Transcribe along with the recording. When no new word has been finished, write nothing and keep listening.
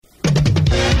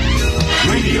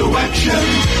Radio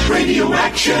action, radio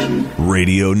action.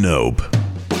 Radio Nope.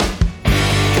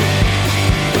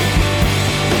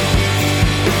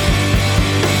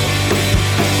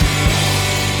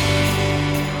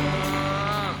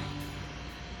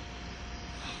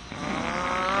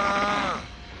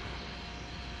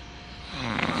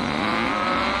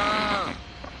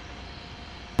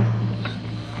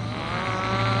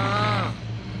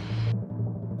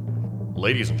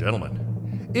 Ladies and gentlemen,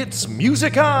 it's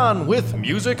Music On with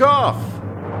Music Off.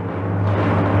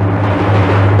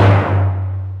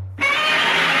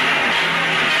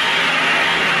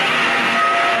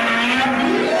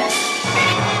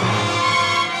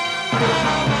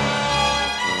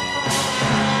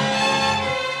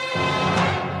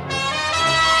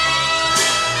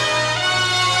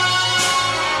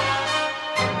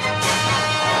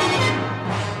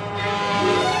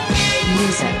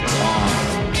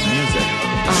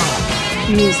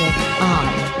 Music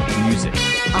on. Music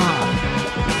on.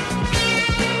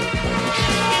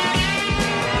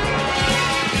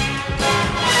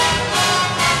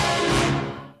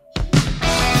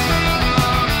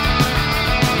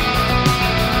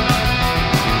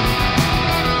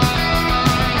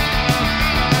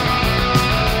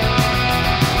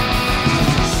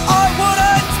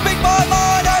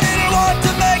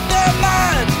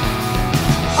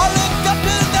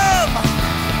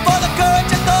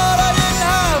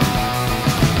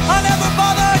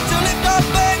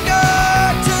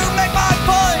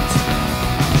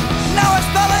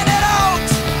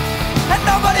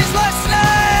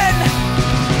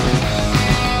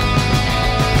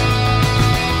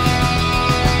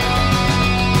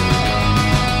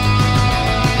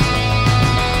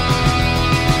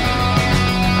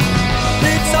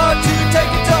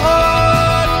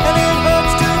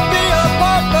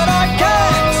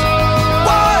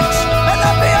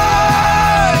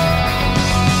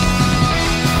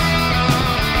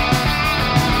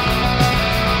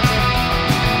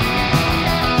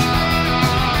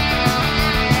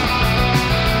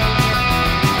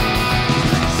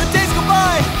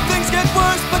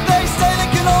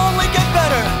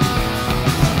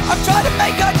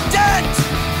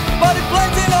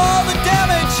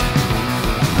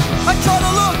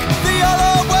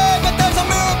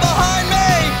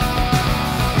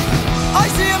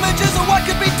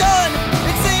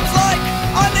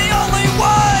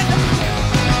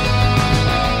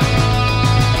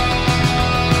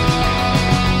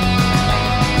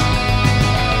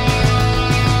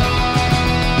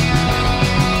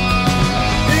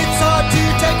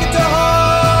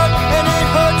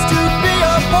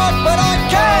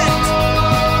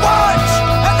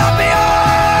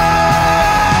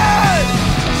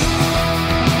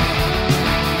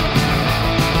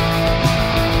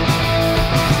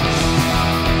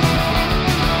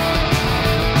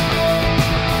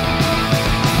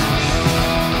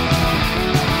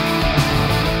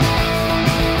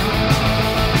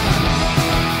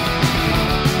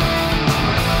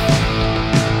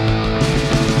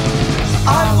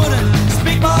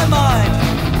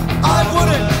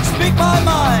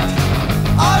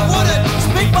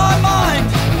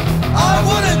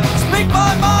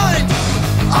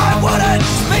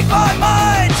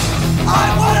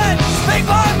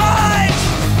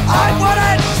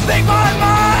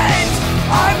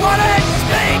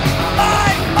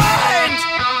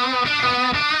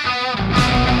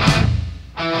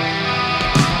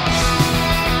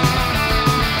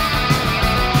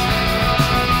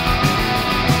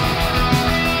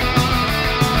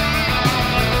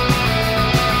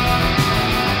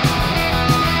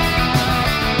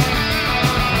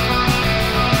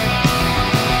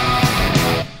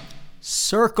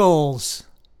 Circles,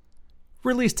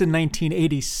 released in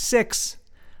 1986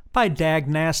 by Dag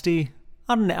Nasty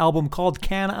on an album called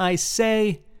Can I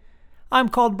Say? I'm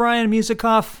called Brian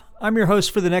Musikoff. I'm your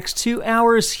host for the next 2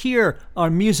 hours here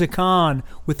on Music On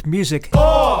with Music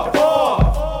Off.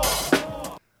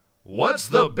 What's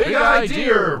the big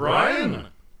idea, Brian?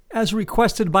 As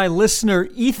requested by listener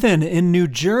Ethan in New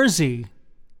Jersey,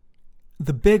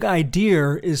 the big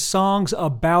idea is songs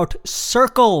about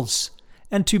circles.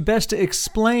 And to best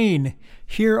explain,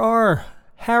 here are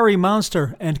Harry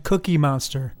Monster and Cookie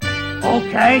Monster.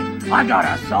 Okay, I got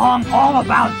a song all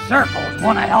about circles.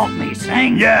 Wanna help me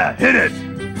sing? Yeah, hit it.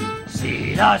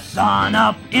 See the sun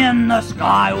up in the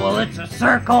sky, well it's a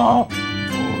circle.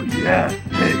 Oh yeah,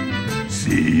 hey.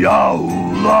 See a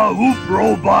hula hoop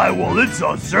roll by, well it's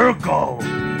a circle.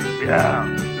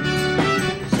 Yeah.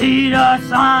 See the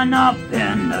sun up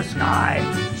in the sky.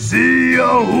 See a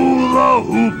hula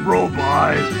hoop roll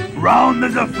by, round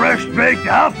as a fresh baked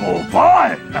apple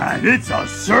pie, and it's a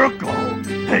circle.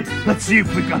 Hey, let's see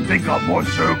if we can think of more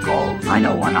circles. I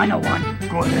know one.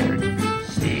 Go ahead.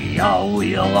 See a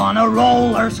wheel on a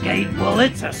roller skate, well,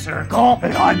 it's a circle.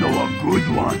 Hey, I know a good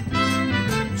one.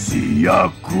 See a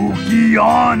cookie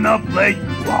on a plate,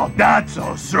 well, that's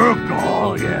a circle.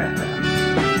 Oh, yeah.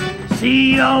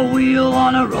 See a wheel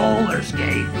on a roller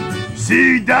skate.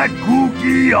 See that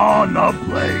cookie on a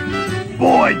plate.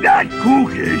 Boy, that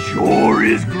cookie sure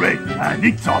is great, and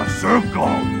it's a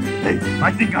circle. Hey,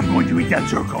 I think I'm going to eat that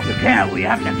circle. You can't, we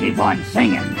have to keep on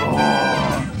singing.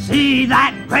 Oh. See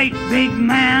that great big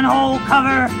manhole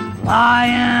cover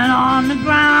lying on the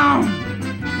ground.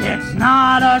 It's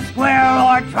not a square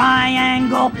or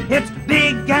triangle, it's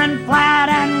big and flat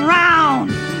and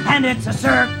round. And it's a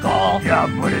circle. Yeah,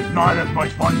 but it's not as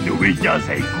much fun to eat as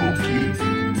a cookie.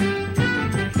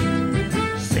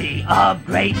 See a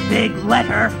great big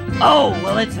letter, oh,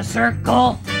 well, it's a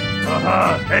circle.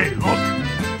 Hey, look.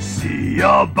 See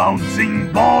a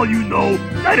bouncing ball, you know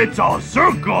that it's a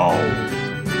circle.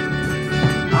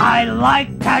 I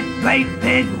like that great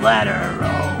big letter O.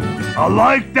 I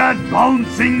like that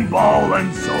bouncing ball,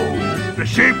 and so the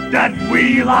shape that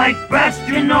we like best,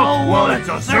 you know, well, it's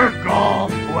a circle. Oh,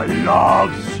 I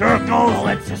love circles. Oh,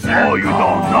 it's a circle. Oh, you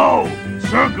don't know.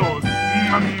 Circles.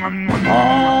 Oh,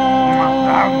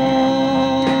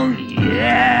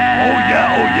 yeah. Oh,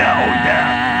 yeah.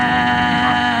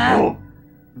 Oh,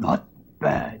 not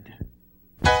bad.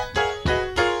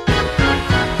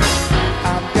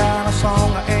 I've got a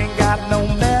song, I ain't got no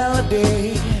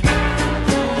melody.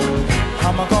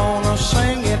 I'm gonna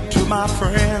sing it to my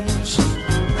friends.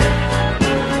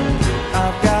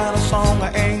 I've got a song,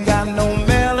 I ain't got no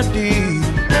melody.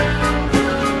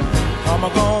 I'm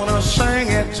gonna sing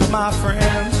it to my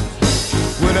friends.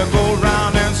 When I go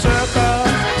round in circles,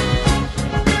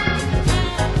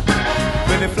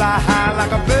 when they fly high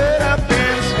like a bird up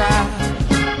in the sky.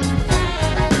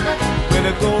 When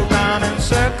they go round in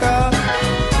circles,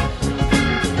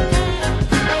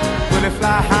 when they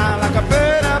fly high like a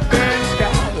bird up in the sky.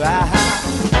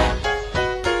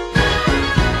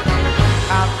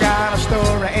 I've got a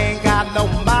story, ain't got no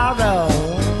moral.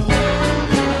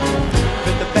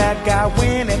 Let the bad guy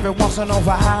win every once in a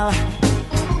while.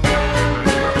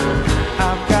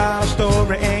 I've got a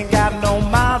story, ain't got no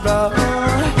moral.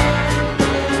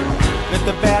 Let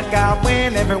the bad guy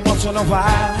win every once in a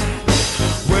while.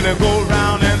 When they go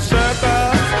round in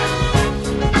circles,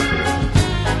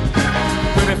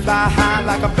 when they fly high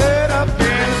like a bird up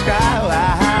in the sky.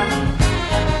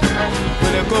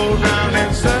 When they go round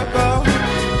in circles,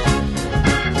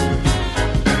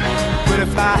 when they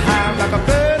fly high like a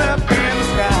bird up in the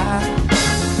sky.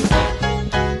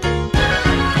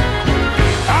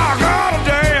 I gotta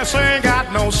dance, ain't got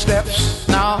no steps,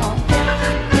 no.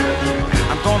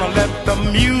 I'm gonna let the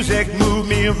music move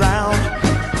me around.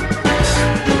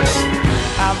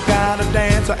 I've got to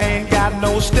dance, I ain't got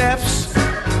no steps.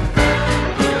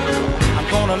 I'm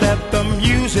gonna let the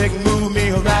music move me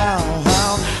around.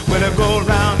 When I go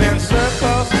round in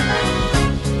circles,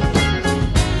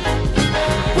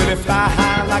 when I fly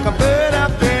high like a bird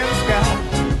up in the sky.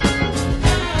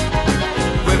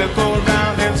 When I go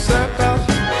round in circles,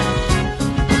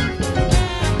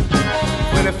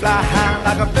 when I fly high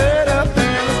like a bird up in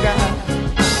the sky.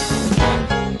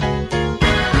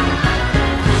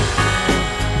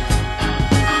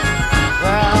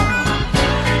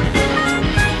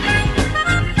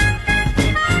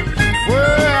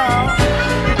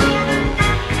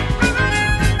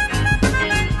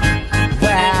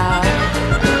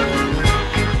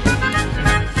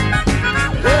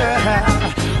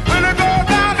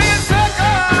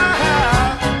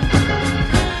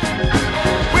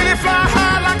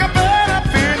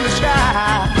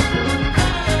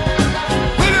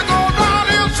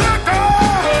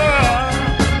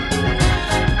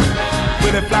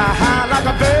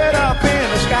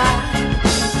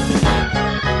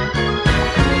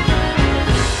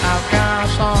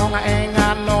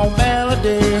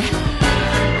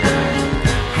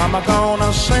 I'm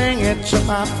gonna sing it to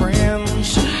my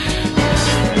friends.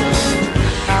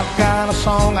 I've got a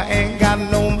song, I ain't got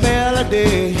no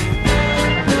melody.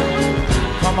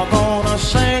 I'm gonna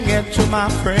sing it to my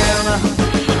friend.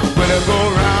 When I go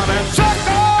round and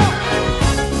circle,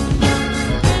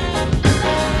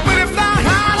 when it fly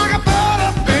high like a bird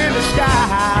up in the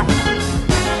sky.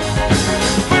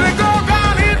 When I go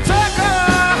round and circle,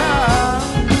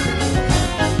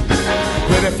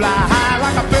 when it fly high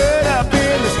like a bird up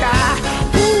in the sky.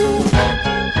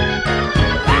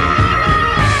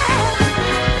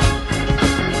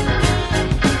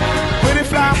 When it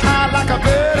fly high like a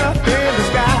bird up in the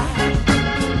sky.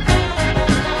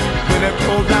 When it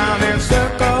go down in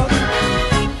circles,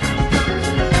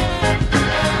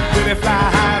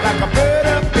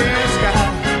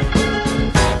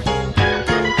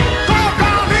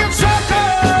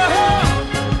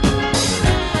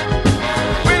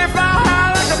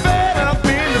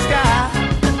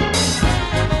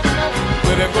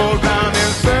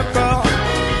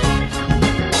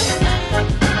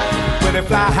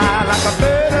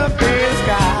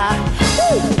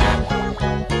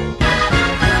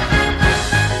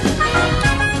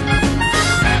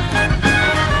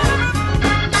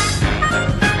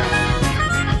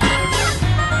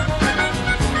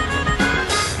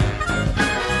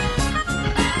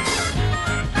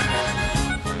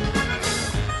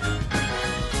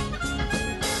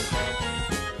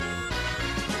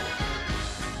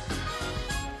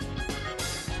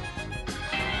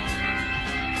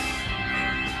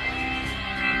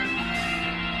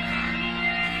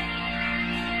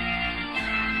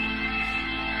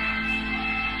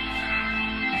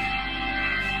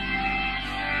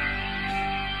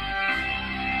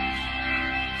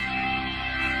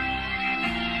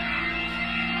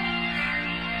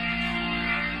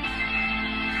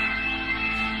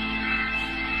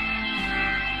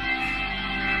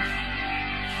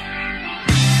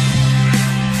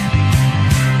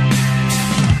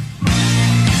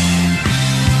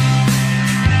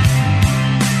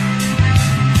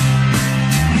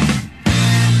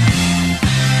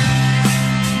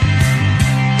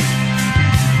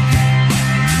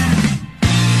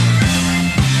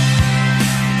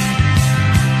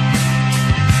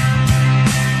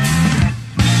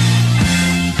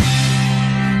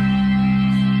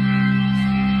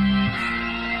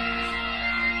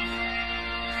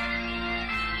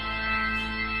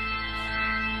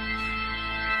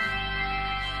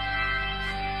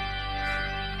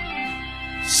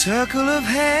 Circle of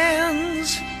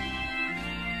hands,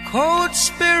 cold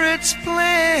spirits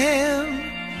plan,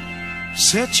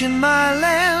 searching my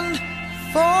land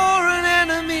for an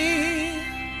enemy.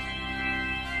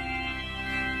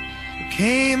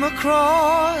 Came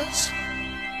across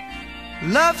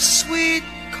love's sweet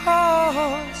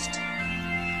cost,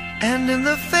 and in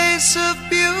the face of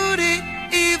beauty,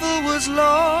 evil was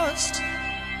lost.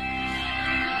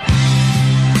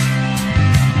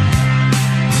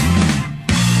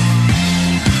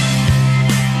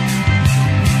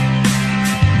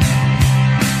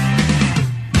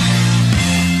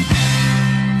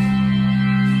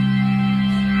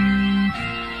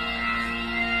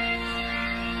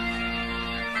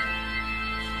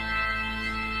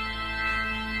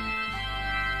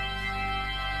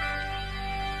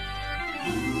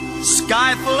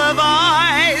 Sky full of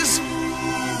eyes,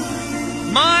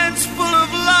 minds full of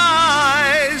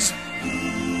lies,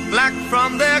 black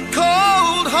from their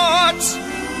cold hearts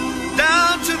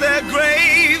down to their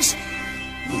graves.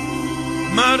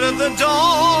 Murder the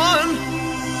dawn,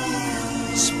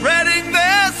 spreading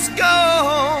their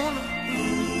scorn,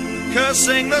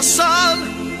 cursing the sun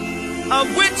of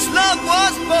which love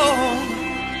was born.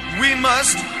 We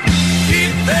must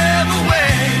keep them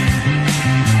away.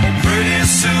 Pretty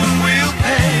soon we'll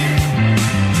pay,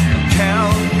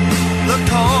 count the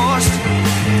cost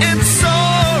in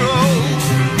sorrow.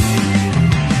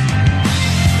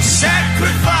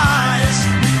 Sacrifice,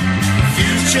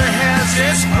 future has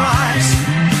its price,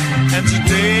 and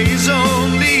today's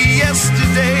only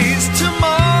yesterday's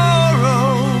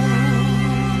tomorrow.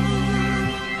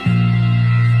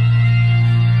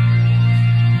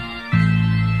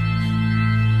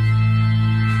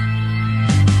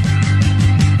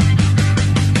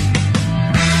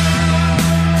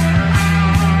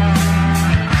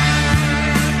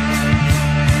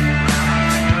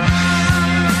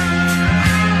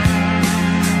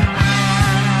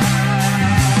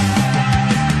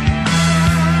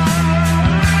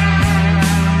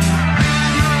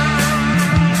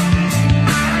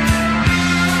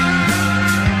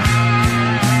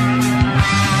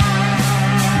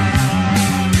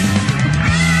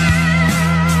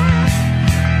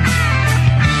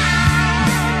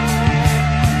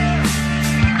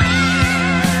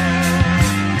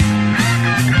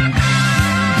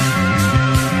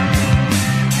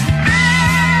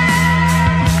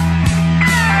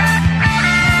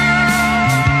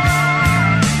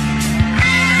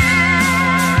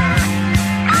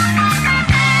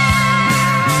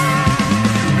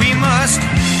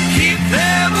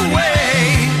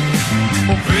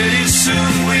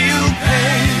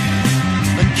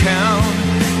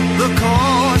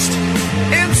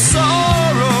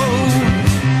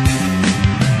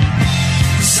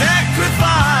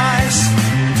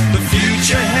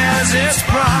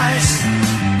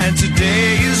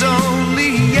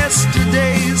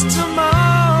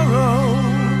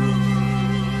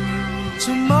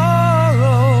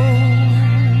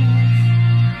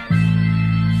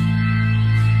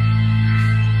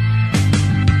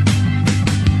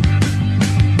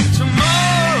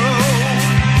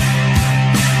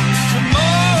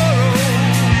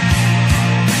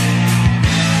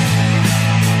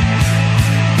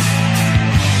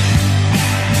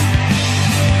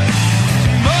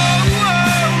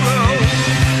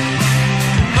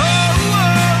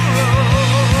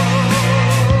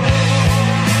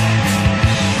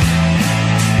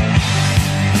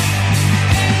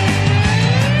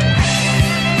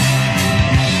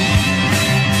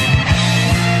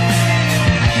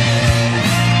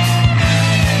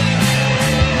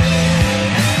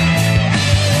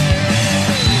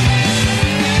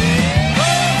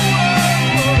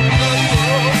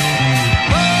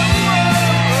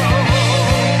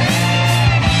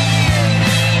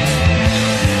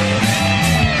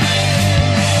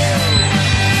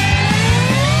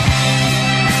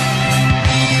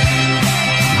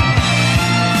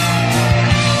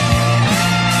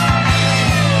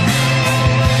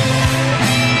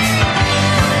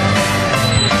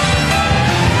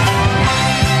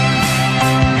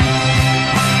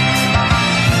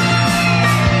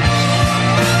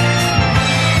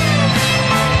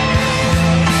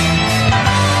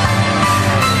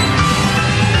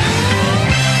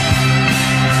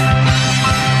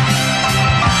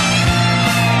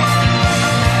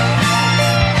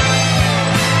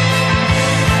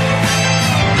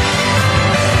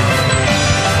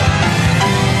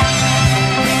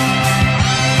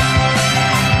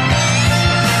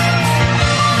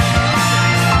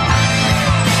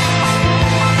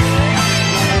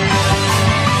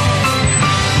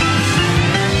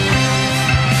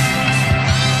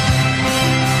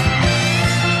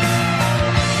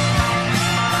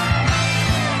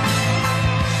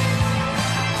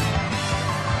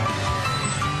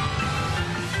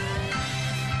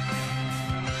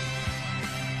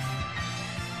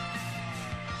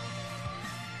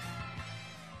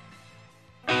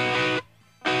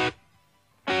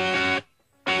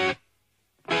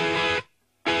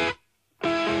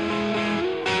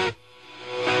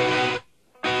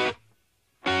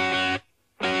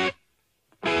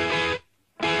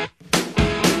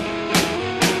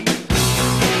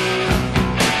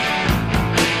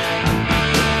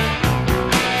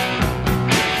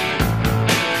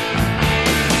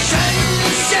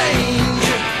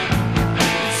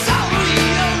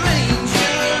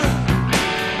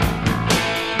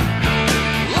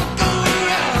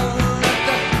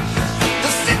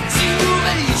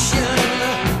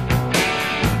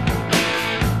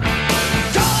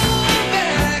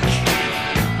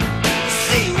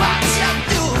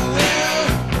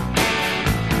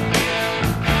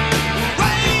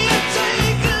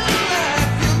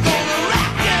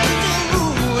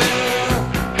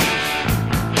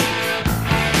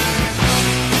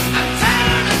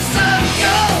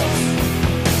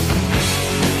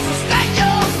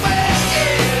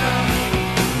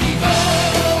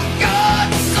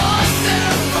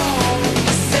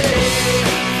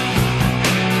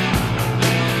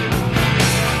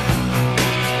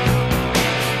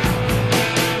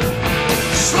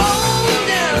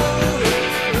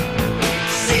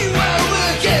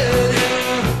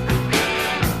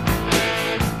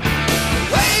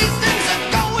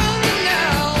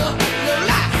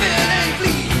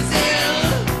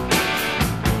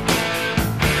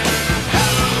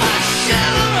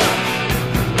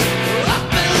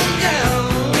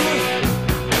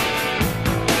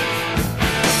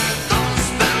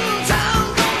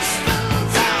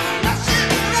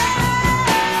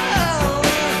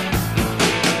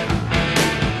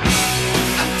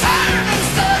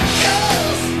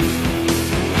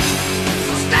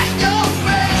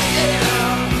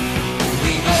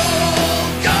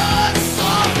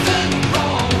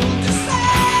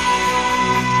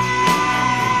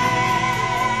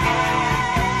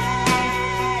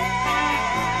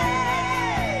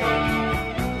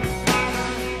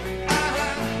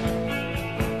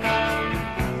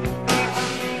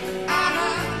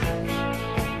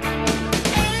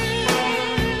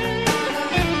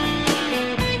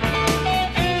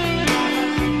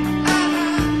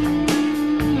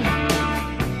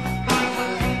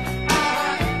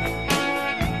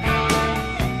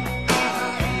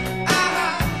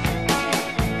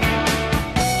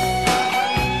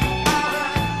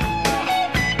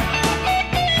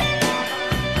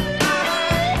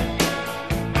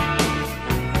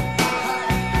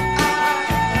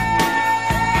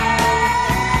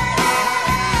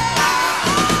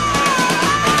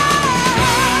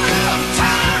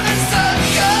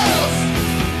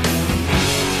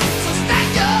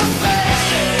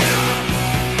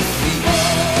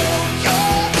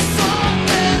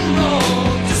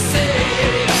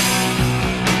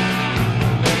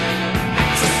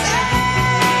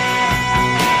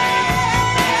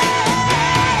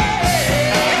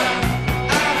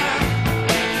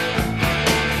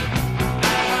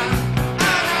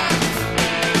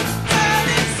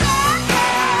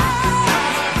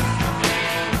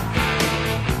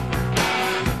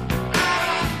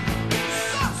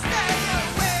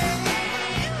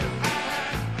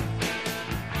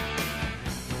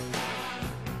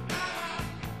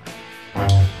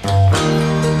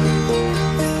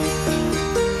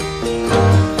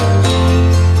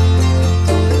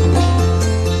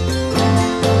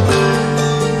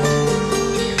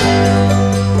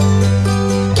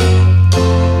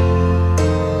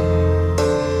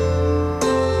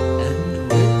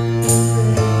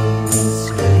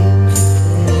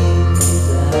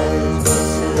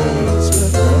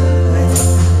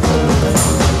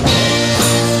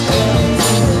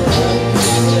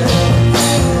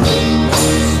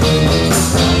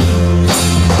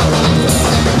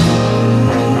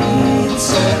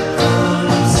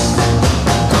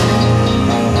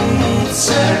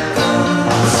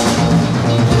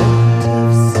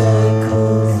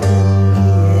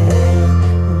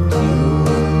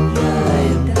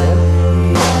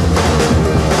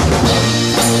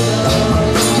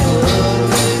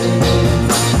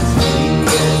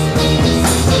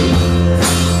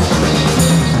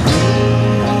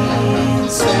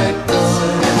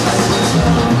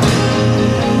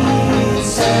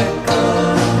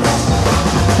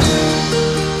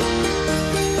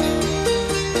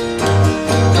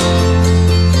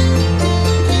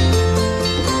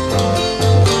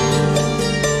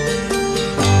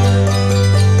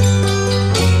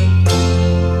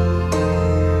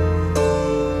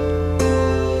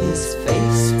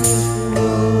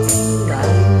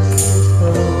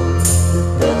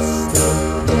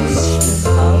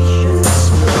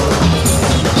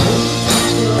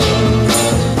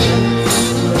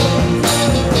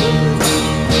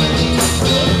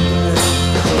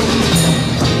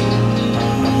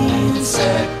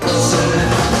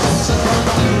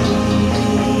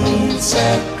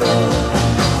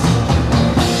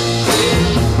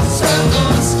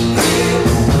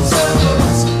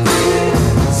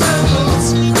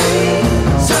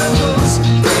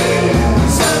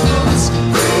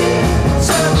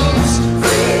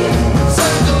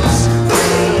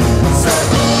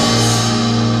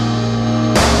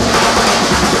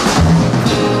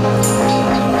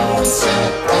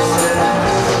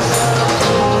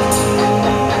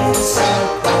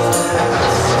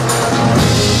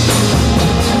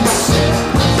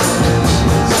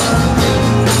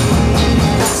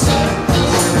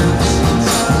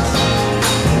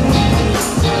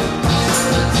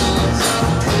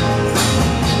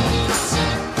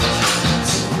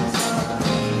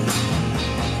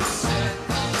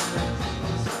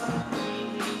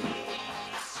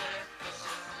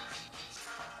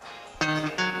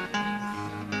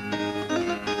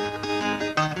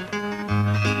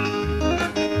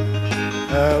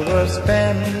 I was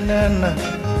standing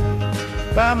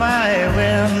by my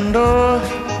window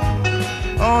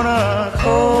on a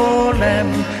cold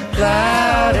and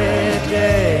cloudy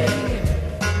day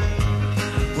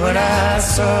when I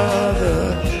saw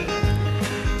the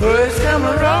birds come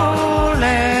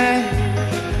rolling,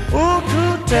 oh, to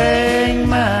take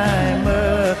my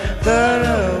mother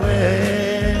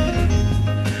away.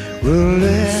 Will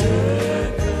it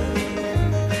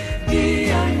be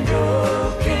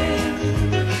unbroken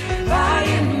by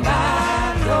and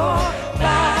by, Lord,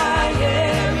 by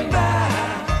and by?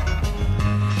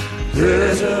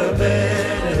 There's a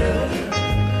better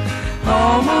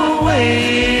home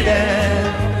awaiting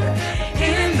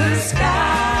in the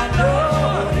sky,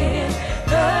 Lord, in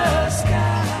the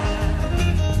sky.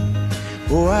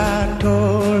 Oh, I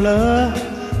told her,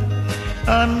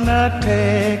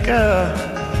 Undertaker,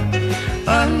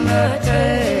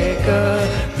 Undertaker,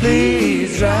 please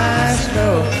drive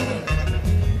slow,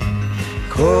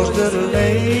 'cause little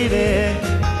lady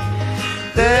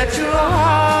that you're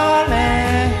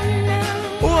hauling,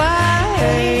 oh, I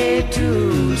hate to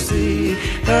see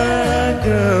her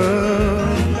go.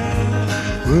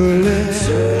 Will it,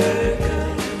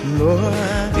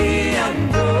 Lord, be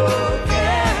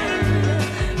unbroken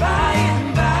by and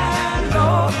by,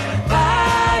 Lord,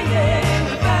 by and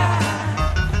by?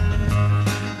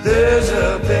 There's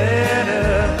a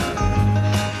better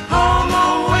home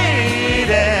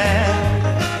awaiting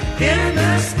in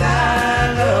the sky,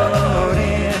 Lord,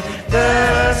 in the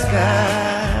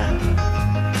sky.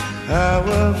 I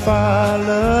will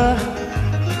follow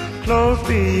close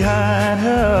behind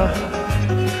her,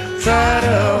 try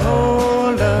to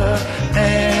hold her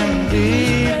and be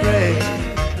brave,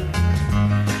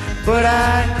 but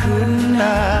I could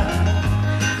not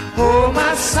hold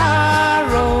my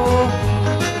sorrow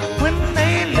when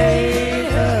they laid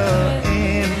her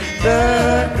in the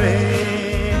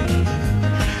grave.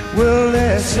 Will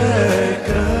their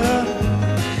circle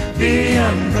be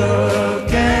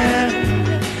unbroken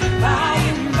by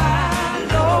and by,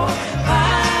 Lord,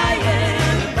 by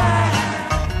and by?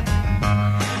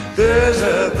 There's a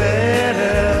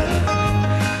better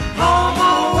home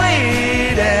away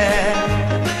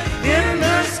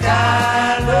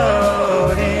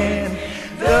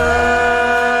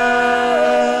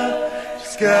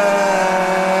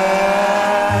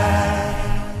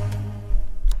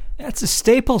That's the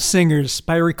Staple Singers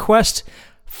by request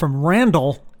from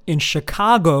Randall in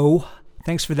Chicago.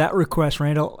 Thanks for that request,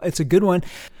 Randall. It's a good one. The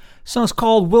song's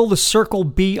called Will the Circle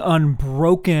Be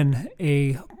Unbroken,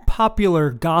 a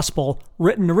popular gospel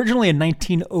written originally in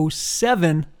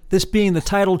 1907, this being the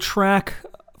title track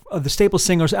of the Staple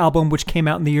Singers album, which came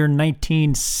out in the year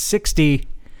 1960.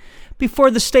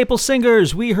 Before the Staple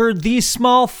Singers, we heard These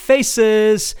Small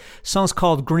Faces. The song's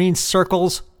called Green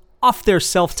Circles, off their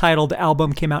self-titled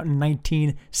album, came out in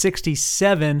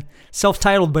 1967.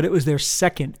 Self-titled, but it was their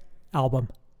second album.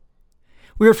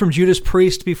 We heard from Judas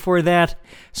Priest before that.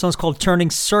 The song's called Turning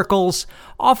Circles,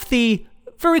 off the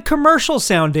very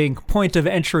commercial-sounding Point of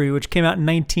Entry, which came out in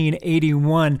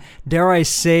 1981. Dare I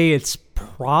say it's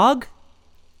prog?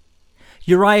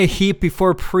 Uriah Heap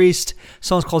before Priest. The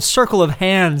song's called Circle of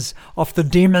Hands, off the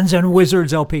Demons and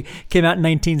Wizards LP, came out in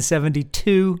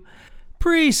 1972.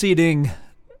 Preceding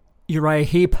Uriah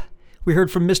Heap, we heard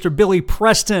from Mr. Billy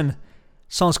Preston. The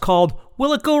song's called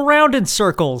Will It Go Round in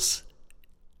Circles?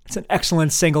 It's an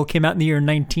excellent single, came out in the year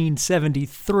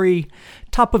 1973.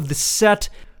 Top of the set,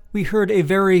 we heard a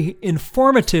very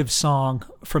informative song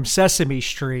from Sesame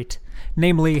Street,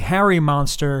 namely Harry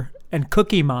Monster and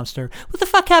Cookie Monster. What the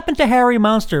fuck happened to Harry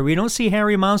Monster? We don't see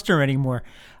Harry Monster anymore.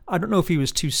 I don't know if he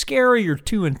was too scary or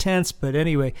too intense, but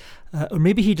anyway, or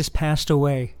maybe he just passed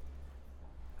away.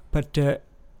 But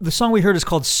the song we heard is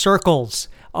called Circles,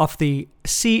 off the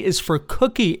C is for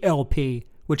Cookie LP,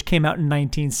 which came out in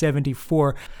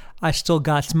 1974. I still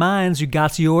got mines, you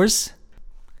got yours?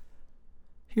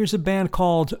 Here's a band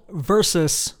called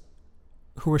Versus,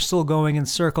 who are still going in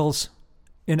circles,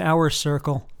 in our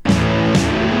circle.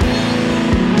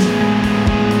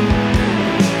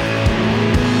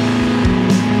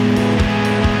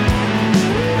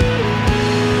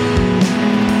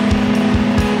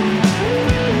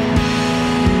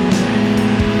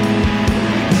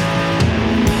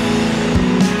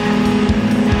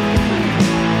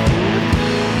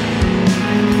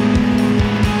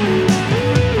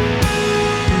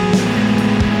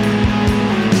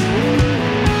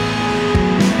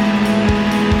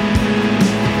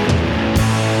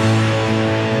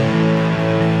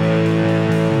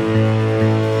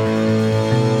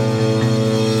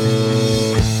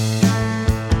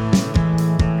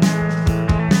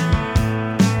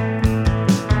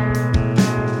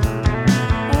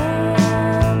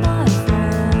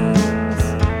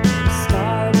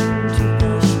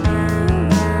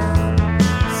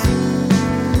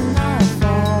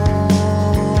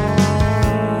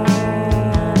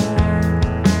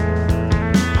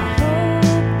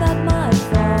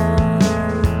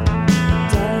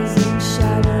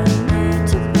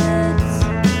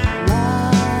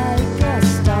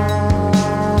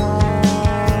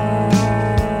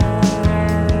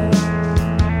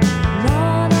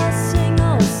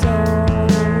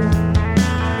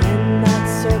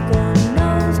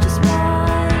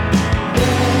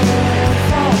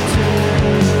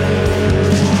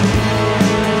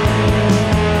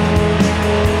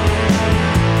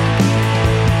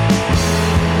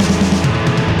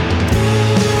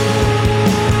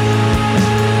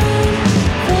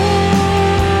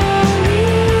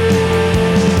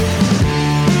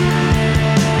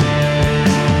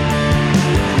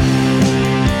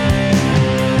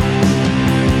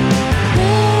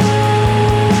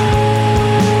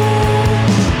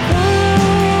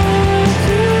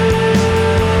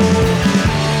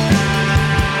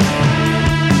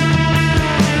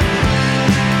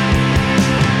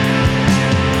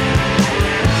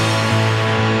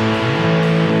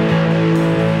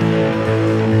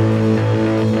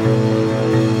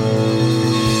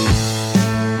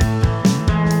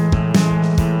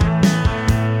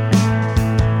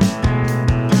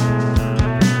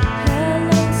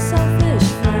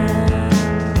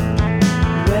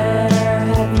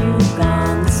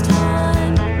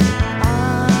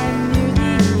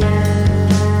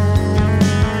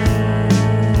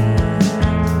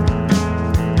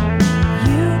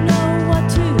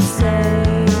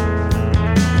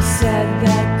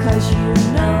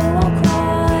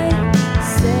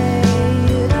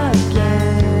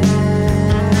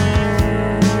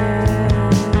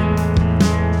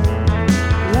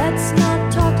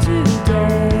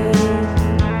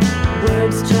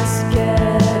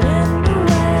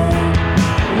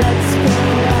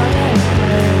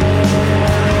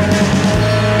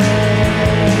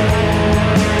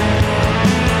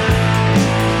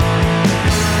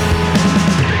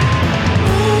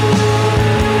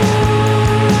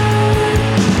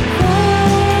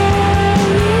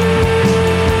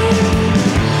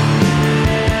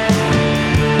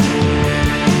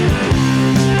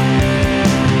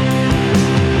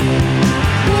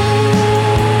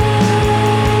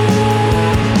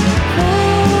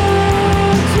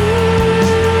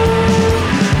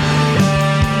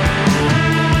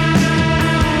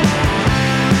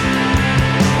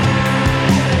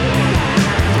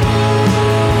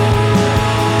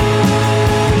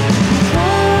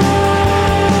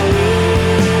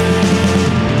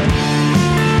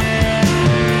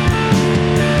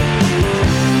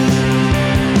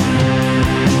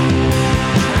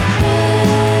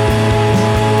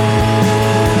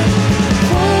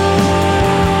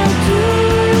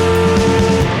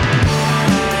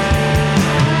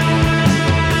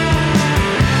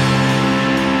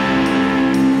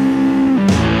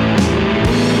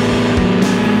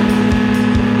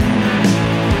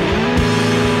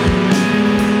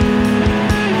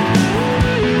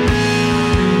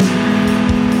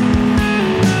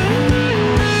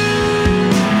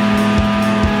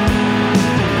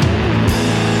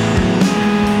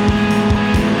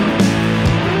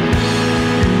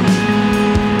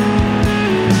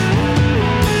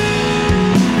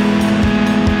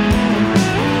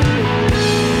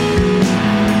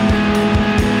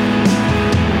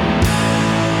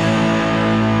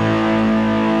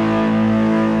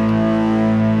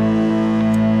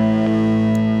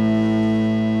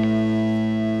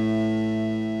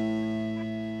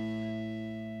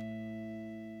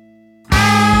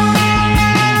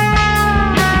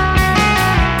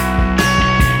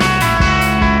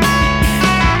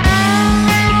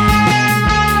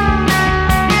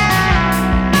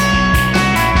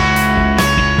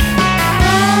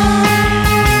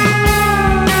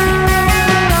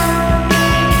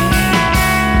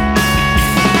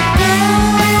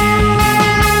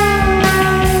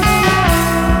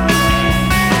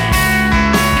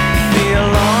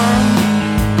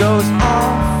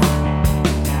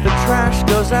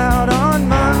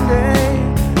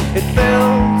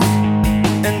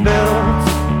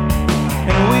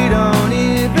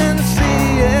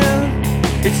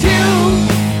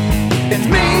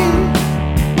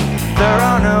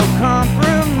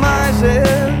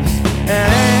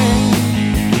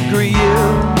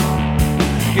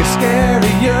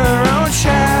 your own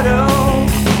shadow.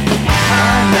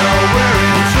 I know we're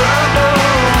in trouble,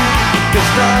 'cause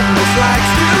darkness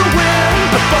likes to win.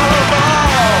 Above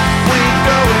all, we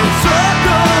go in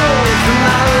circles,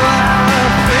 not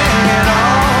laughing at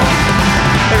all.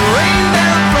 It rained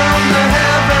down from the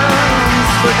heavens,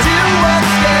 but you were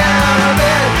scared of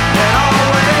it. And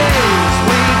always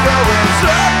we go in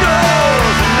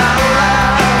circles, not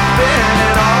laughing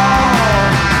at all.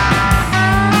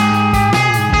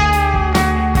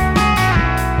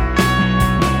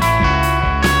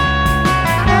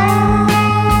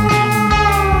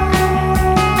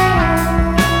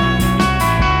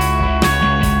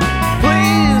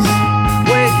 Please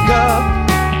wake up.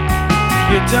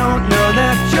 You don't know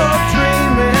that you're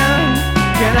dreaming.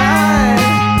 Can I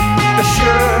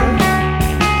assure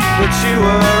that you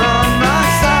are on my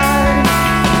side?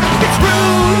 It's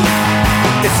rude,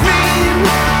 it's mean,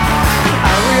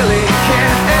 I really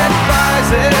can't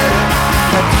advise it.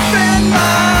 I defend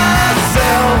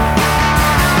myself,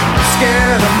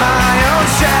 scared of my own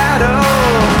shadow.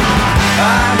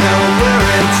 I know we're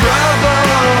in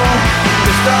trouble,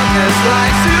 'cause darkness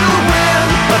likes to win.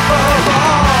 Above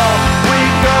all, we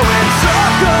go in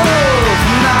circles,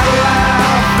 not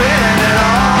laughing at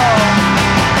all.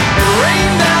 It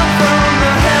rained down from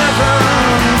the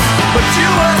heavens, but you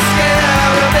were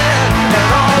scared of it. And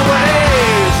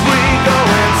always we go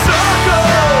in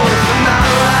circles, not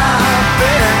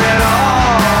laughing at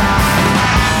all.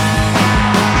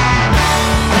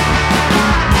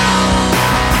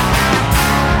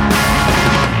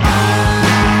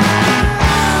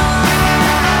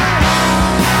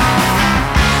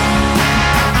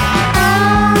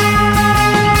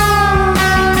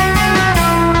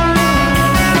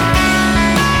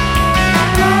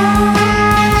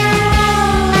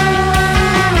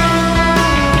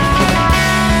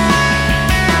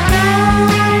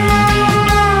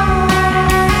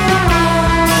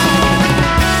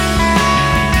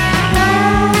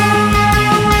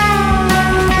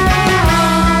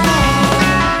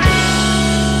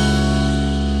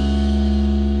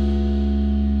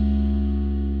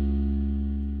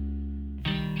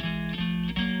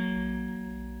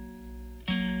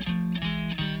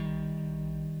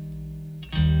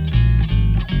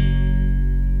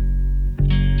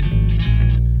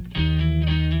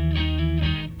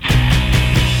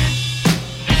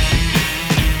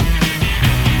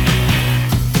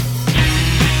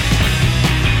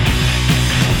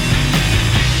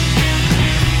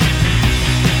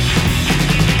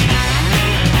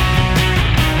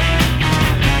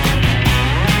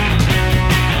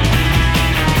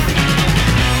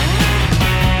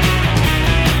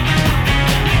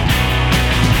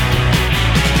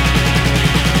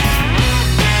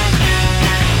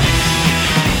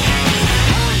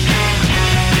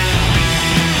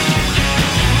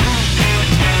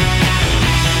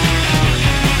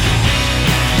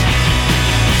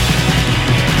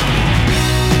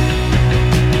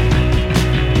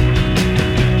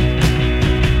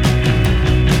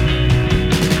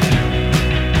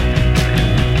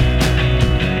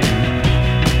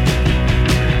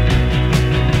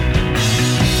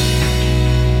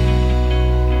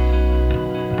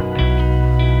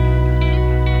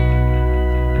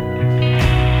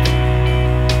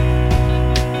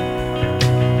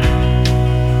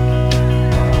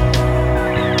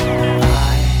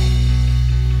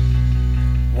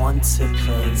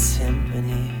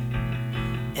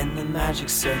 Magic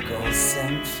Circle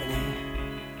Symphony.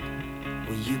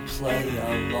 Will you play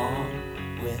along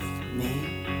with me?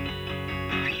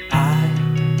 I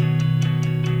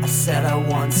said I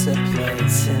once had played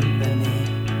symphony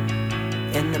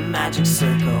in the Magic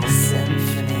Circle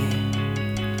Symphony.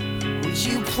 Would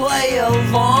you play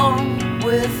along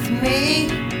with me?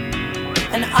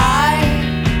 And I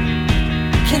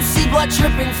can see blood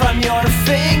dripping from your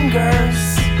fingers.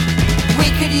 We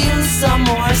could use some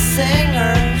more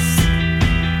singers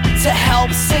to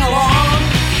help sing along.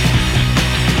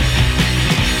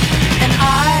 And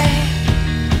I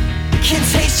can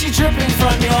taste you dripping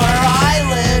from your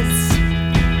eyelids.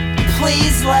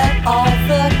 Please let all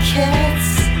the kids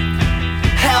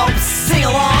help sing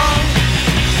along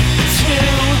to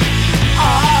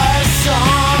our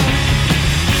song.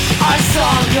 Our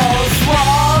song goes,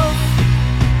 love,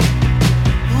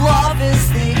 love is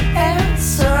the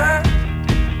answer.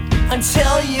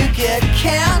 Until you get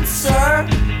cancer,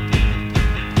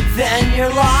 then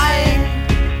you're lying,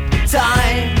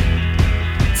 dying,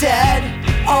 dead.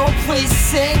 Oh, please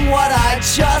sing what I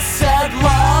just said.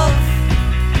 Love,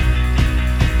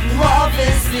 love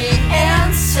is the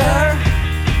answer.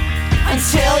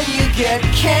 Until you get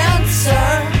cancer,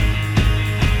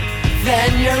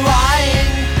 then you're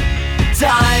lying,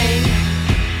 dying.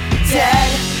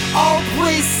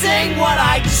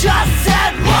 just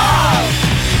said love.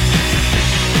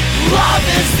 Love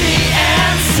is the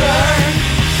answer.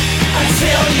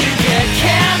 Until you get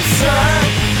cancer,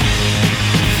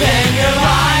 then you're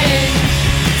lying,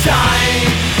 dying,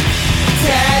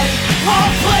 dead. Oh,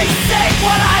 please say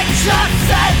what I just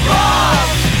said. Love.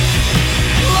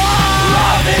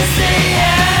 Love is the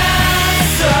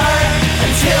answer.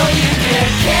 Until you get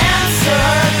cancer,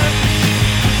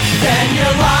 then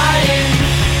you're lying,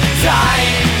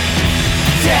 dying,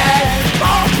 dead.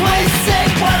 Oh, please say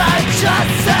what I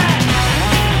just said.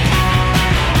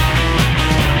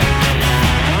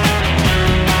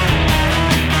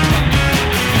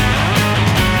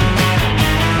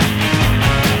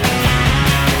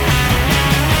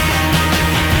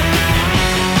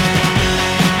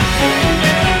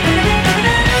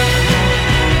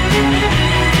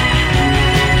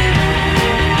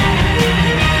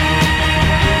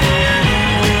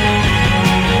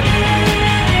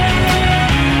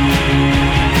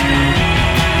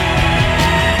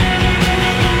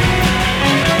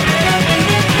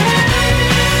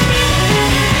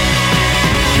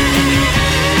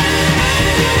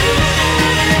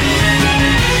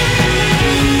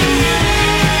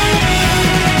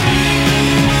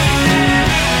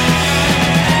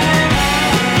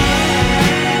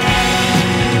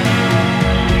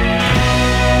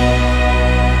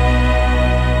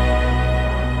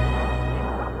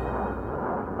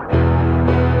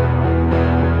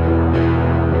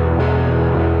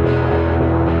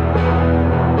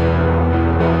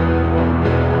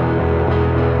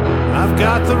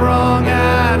 got the wrong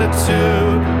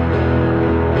attitude,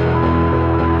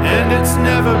 and it's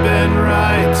never been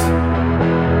right.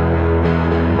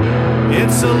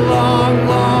 It's a long,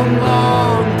 long,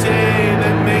 long day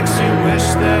that makes you wish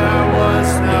there was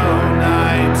no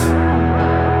night.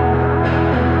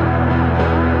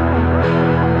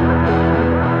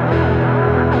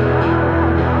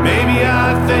 Maybe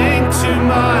I think too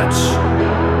much,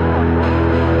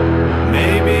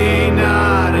 maybe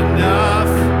not enough.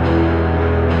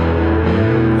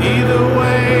 Either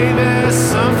way, there's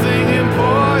something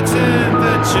important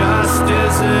that just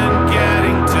isn't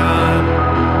getting done.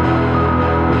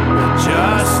 That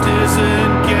just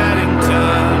isn't getting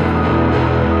done.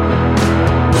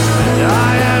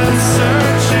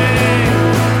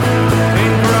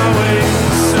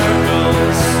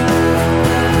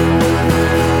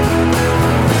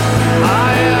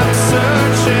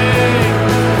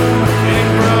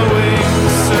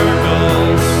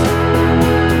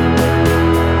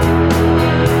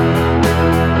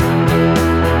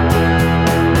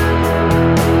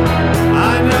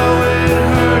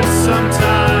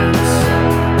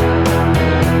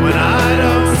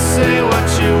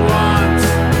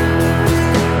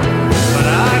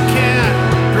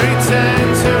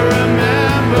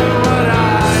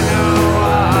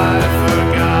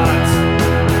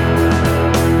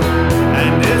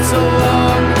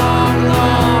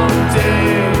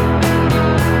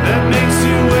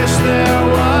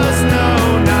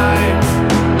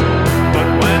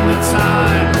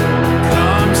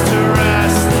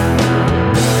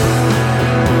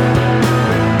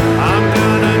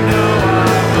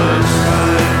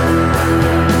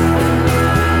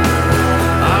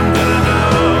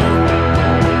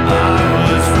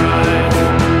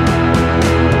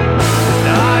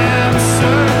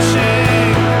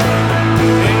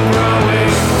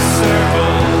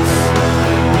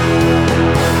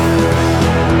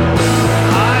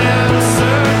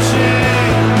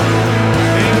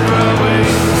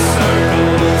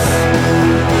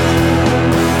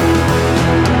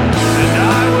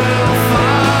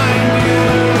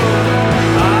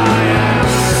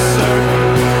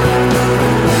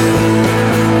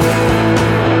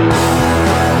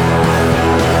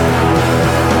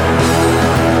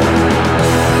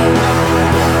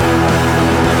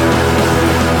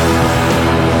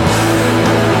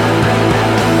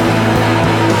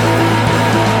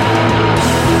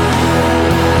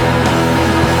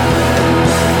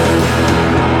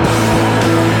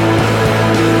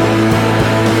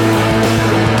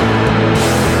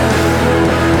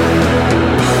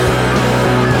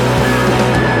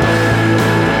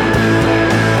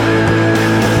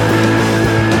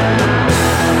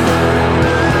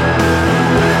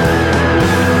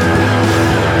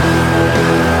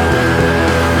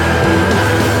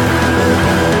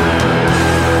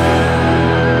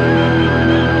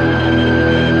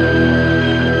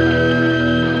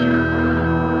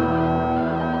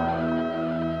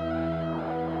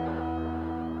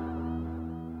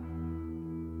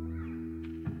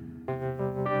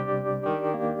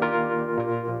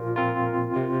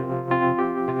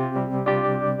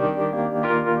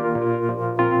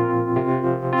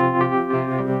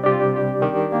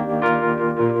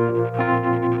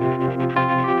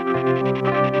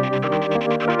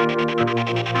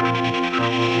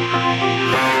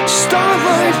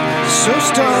 starlight, so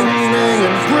stunning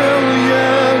and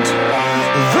brilliant.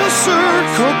 The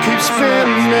circle keeps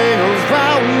spinning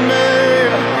around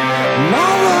me.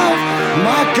 My love,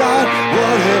 my God,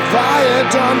 what have I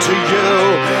done to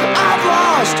you? I've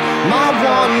lost my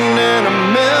one in a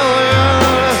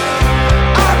million.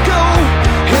 I go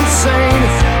insane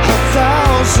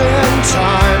 1,000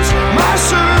 times. My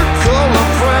circle of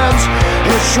friends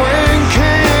is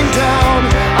shrinking down.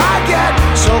 I get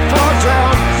so far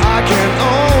down, I can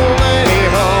only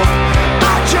hope.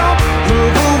 I jump,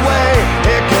 move away,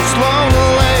 it gets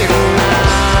lonely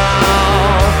now.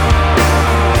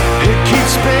 It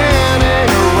keeps spinning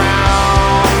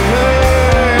around me.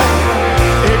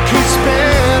 It keeps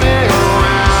spinning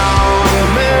around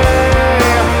me.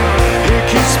 It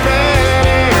keeps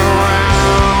spinning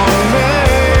around me.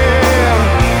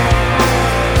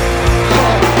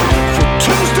 For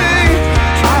Tuesday,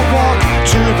 I walk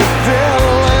to the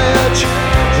village.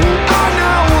 I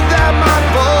know that my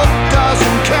book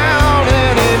doesn't count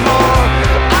anymore.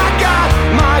 I got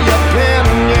my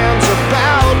opinions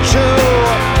about you.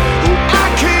 I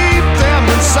keep them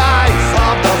inside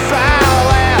of the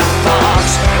ballot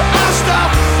box. I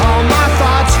stuff all my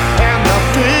thoughts and the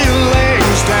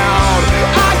feelings down.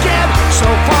 I get so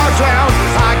far down,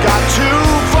 I got too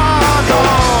far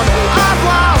gone. I've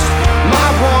lost my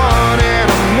one in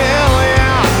a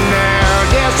million. There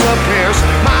disappears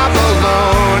my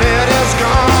balloon, it is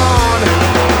gone.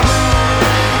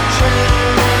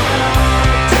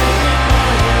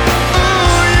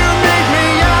 Ooh, you make me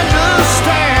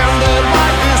understand that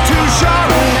life is too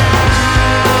short now.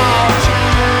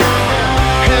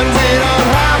 And we don't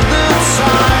have the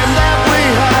time that we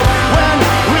had when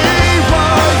we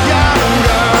were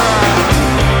younger.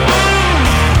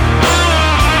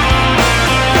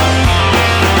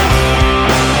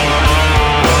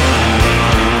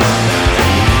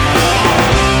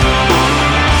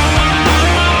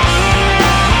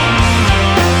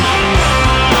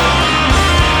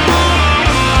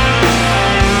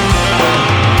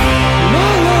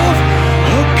 My love,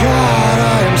 oh God,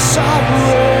 I am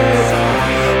sorry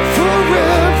for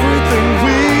everything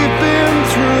we've been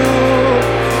through.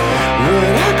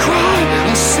 When I cry,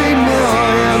 I see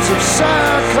millions of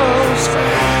circles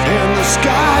in the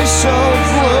sky so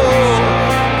blue.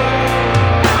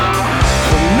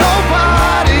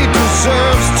 Nobody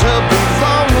deserves to be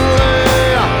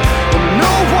lonely.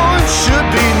 No one should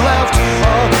be left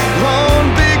alone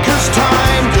because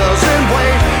time doesn't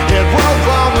wait. It will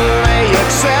only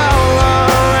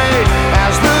accelerate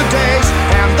as the days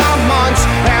and the months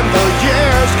and the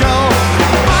years go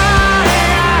by.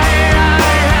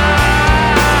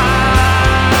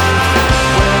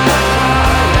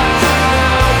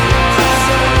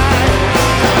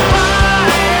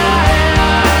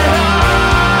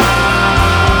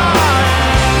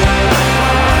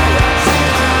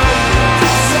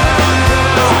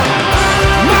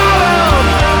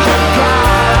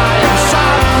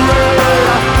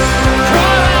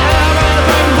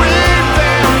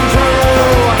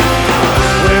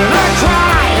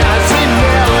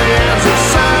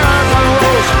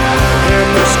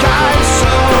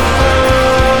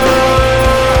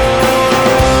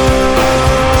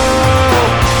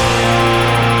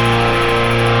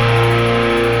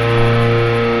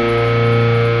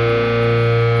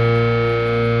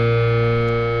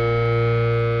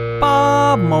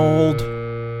 Bob Mould.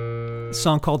 A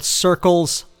song called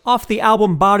Circles off the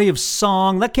album Body of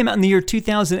Song that came out in the year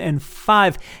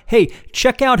 2005. Hey,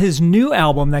 check out his new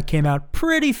album that came out.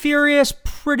 Pretty furious,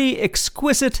 pretty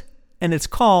exquisite, and it's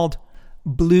called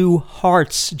Blue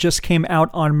Hearts. Just came out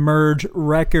on Merge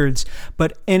Records.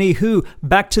 But anywho,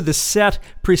 back to the set.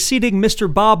 Preceding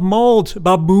Mr. Bob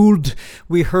Mould,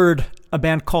 we heard a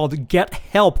band called Get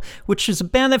Help, which is a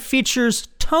band that features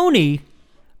Tony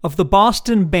of the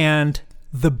Boston band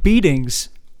The Beatings.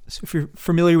 So if you're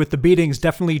familiar with The Beatings,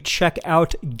 definitely check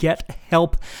out Get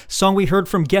Help. Song we heard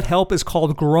from Get Help is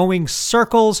called Growing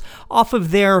Circles, off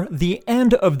of their The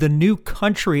End of the New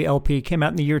Country LP, came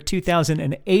out in the year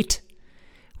 2008.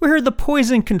 We heard the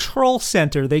Poison Control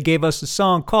Ctr. They gave us a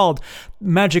song called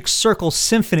Magic Circle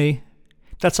Symphony.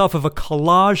 That's off of a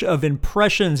Collage of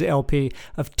Impressions LP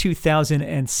of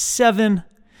 2007.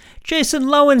 Jason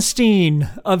Lowenstein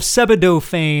of Sebadoh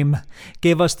fame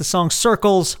gave us the song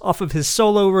Circles off of his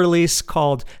solo release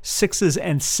called Sixes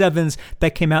and Sevens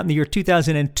that came out in the year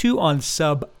 2002 on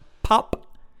Sub Pop.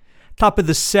 Top of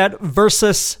the set,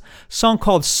 Versus, song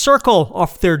called Circle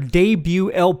off their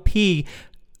debut LP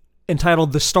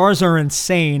entitled The Stars Are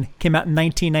Insane, came out in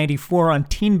 1994 on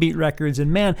Teen Beat Records,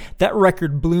 and man, that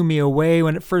record blew me away.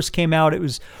 When it first came out, it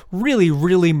was really,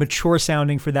 really mature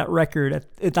sounding for that record.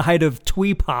 At the height of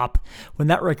twee pop, when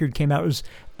that record came out, it was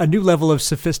a new level of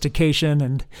sophistication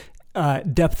and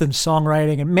depth in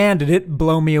songwriting, and man, did it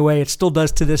blow me away. It still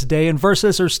does to this day, and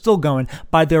Versus are still going.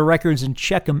 Buy their records and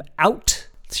check them out.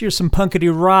 Let's hear some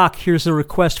punkity rock. Here's a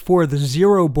request for the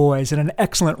Zero Boys, and an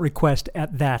excellent request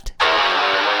at that.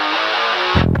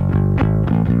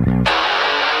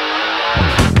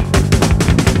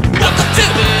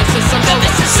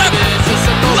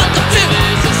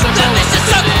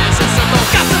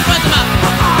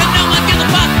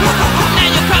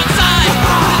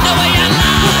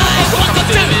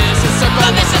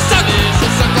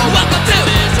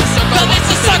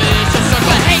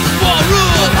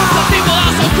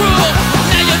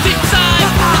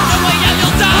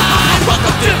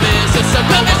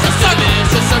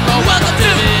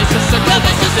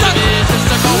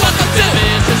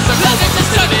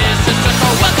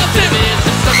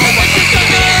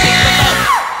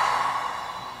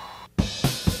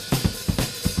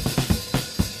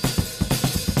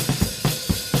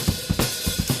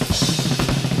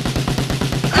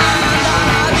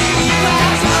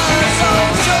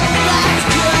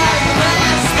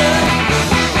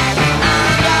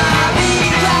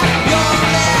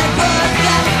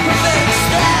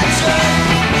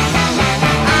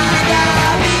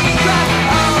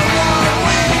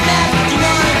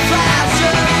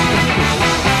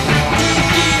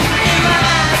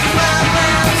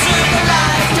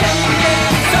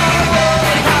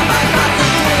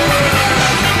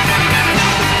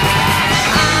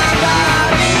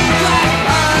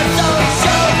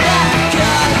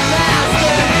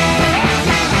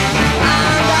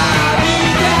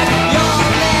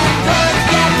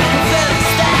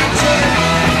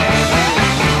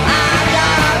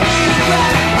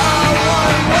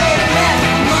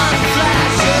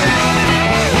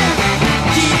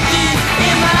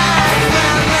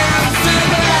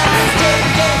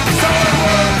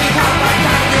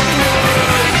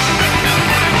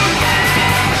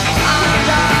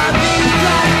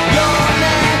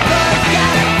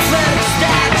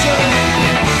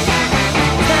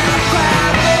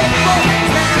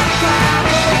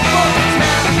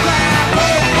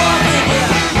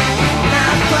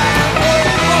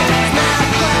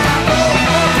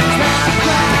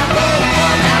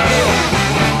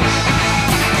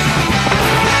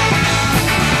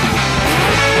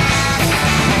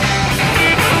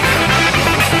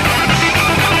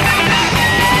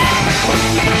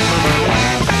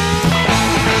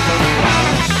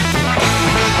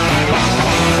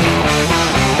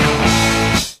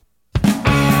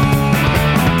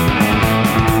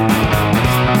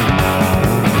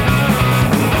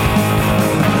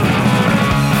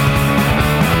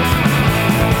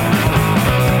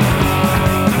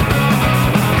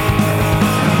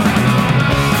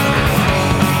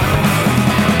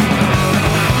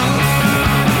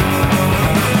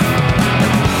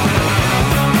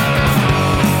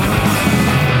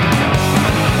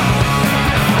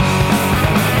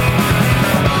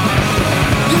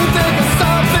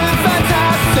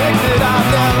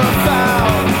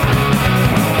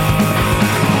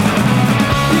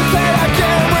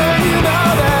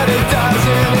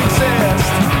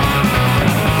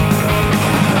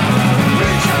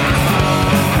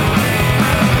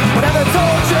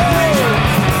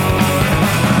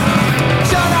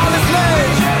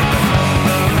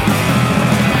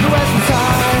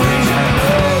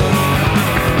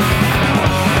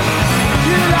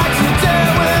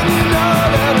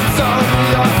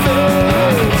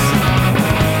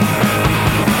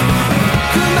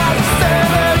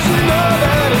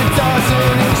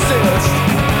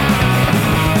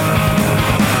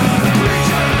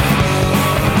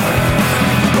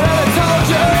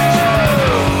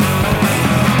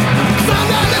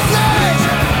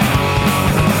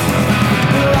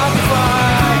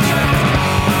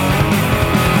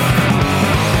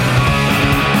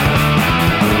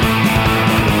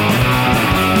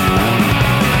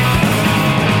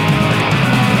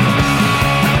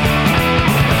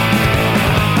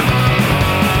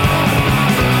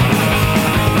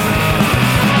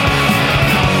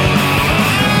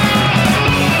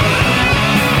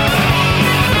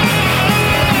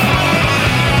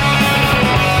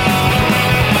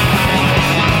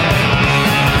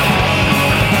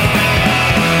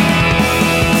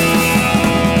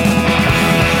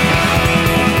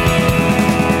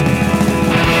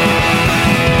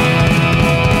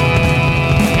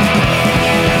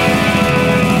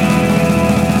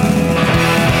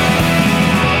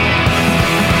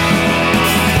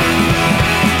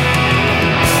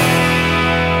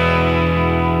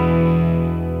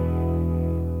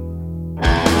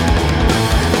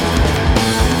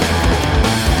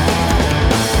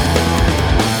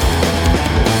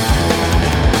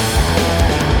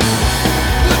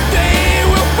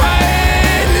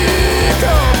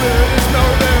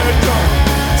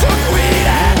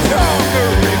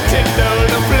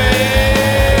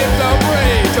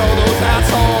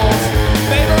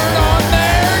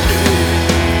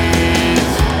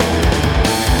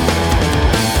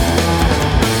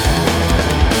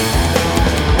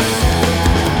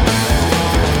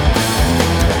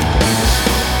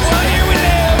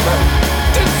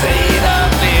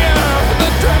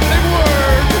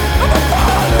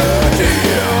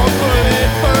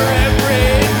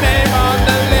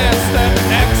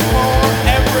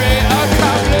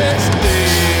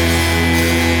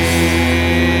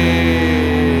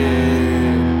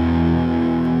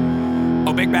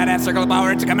 circle of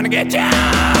power, it's coming to get ya!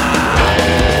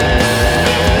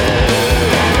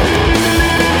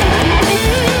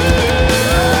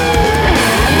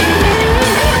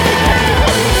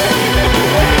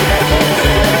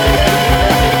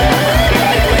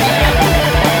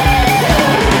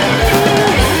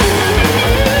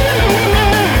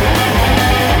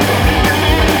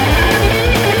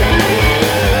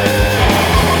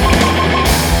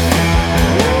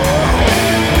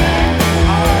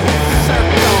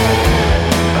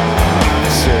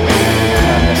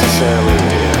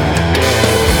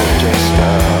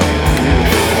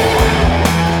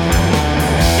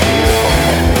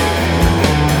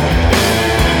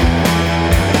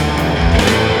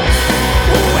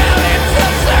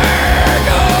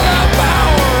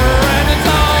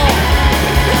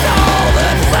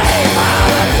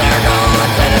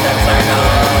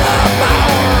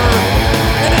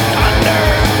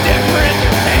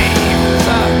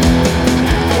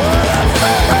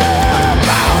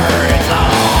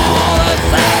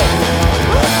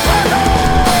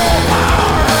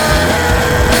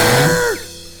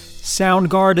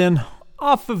 Soundgarden,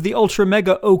 off of the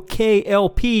Ultramega OK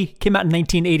LP, came out in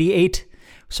 1988.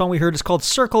 The song we heard is called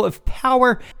Circle of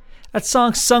Power. That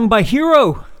song sung by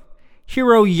Hiro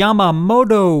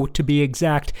Yamamoto, to be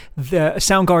exact, the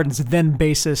Soundgarden's then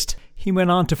bassist. He went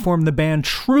on to form the band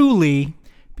Truly.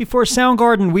 Before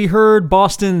Soundgarden, we heard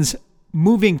Boston's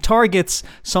Moving Targets,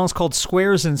 songs called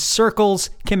Squares and Circles,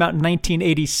 came out in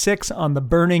 1986 on the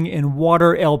Burning in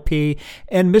Water LP,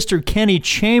 and Mr. Kenny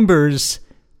Chambers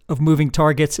of Moving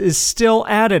Targets is still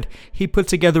at it. He put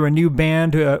together a new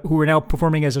band who are now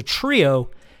performing as a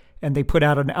trio, and they put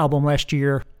out an album last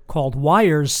year called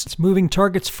Wires. It's Moving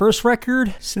Targets' first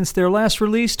record since their last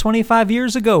release 25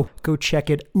 years ago. Go check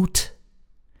it out.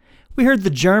 We heard the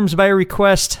Germs by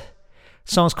request.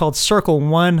 The song's called Circle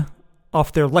 1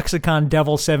 off their Lexicon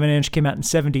Devil 7-inch, came out in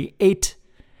 78.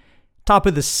 Top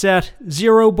of the set,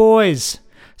 Zero Boys.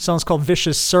 The song's called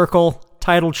Viscous Circle,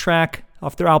 title track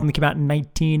off their album that came out in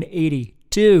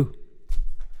 1982.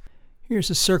 Here's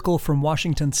a circle from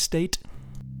Washington State.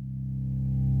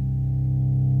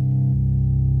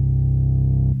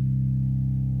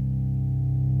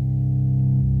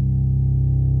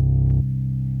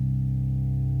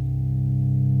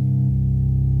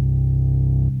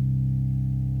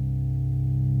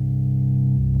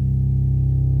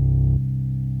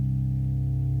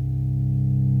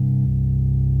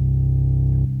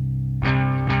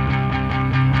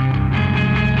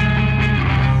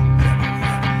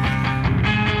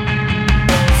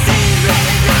 See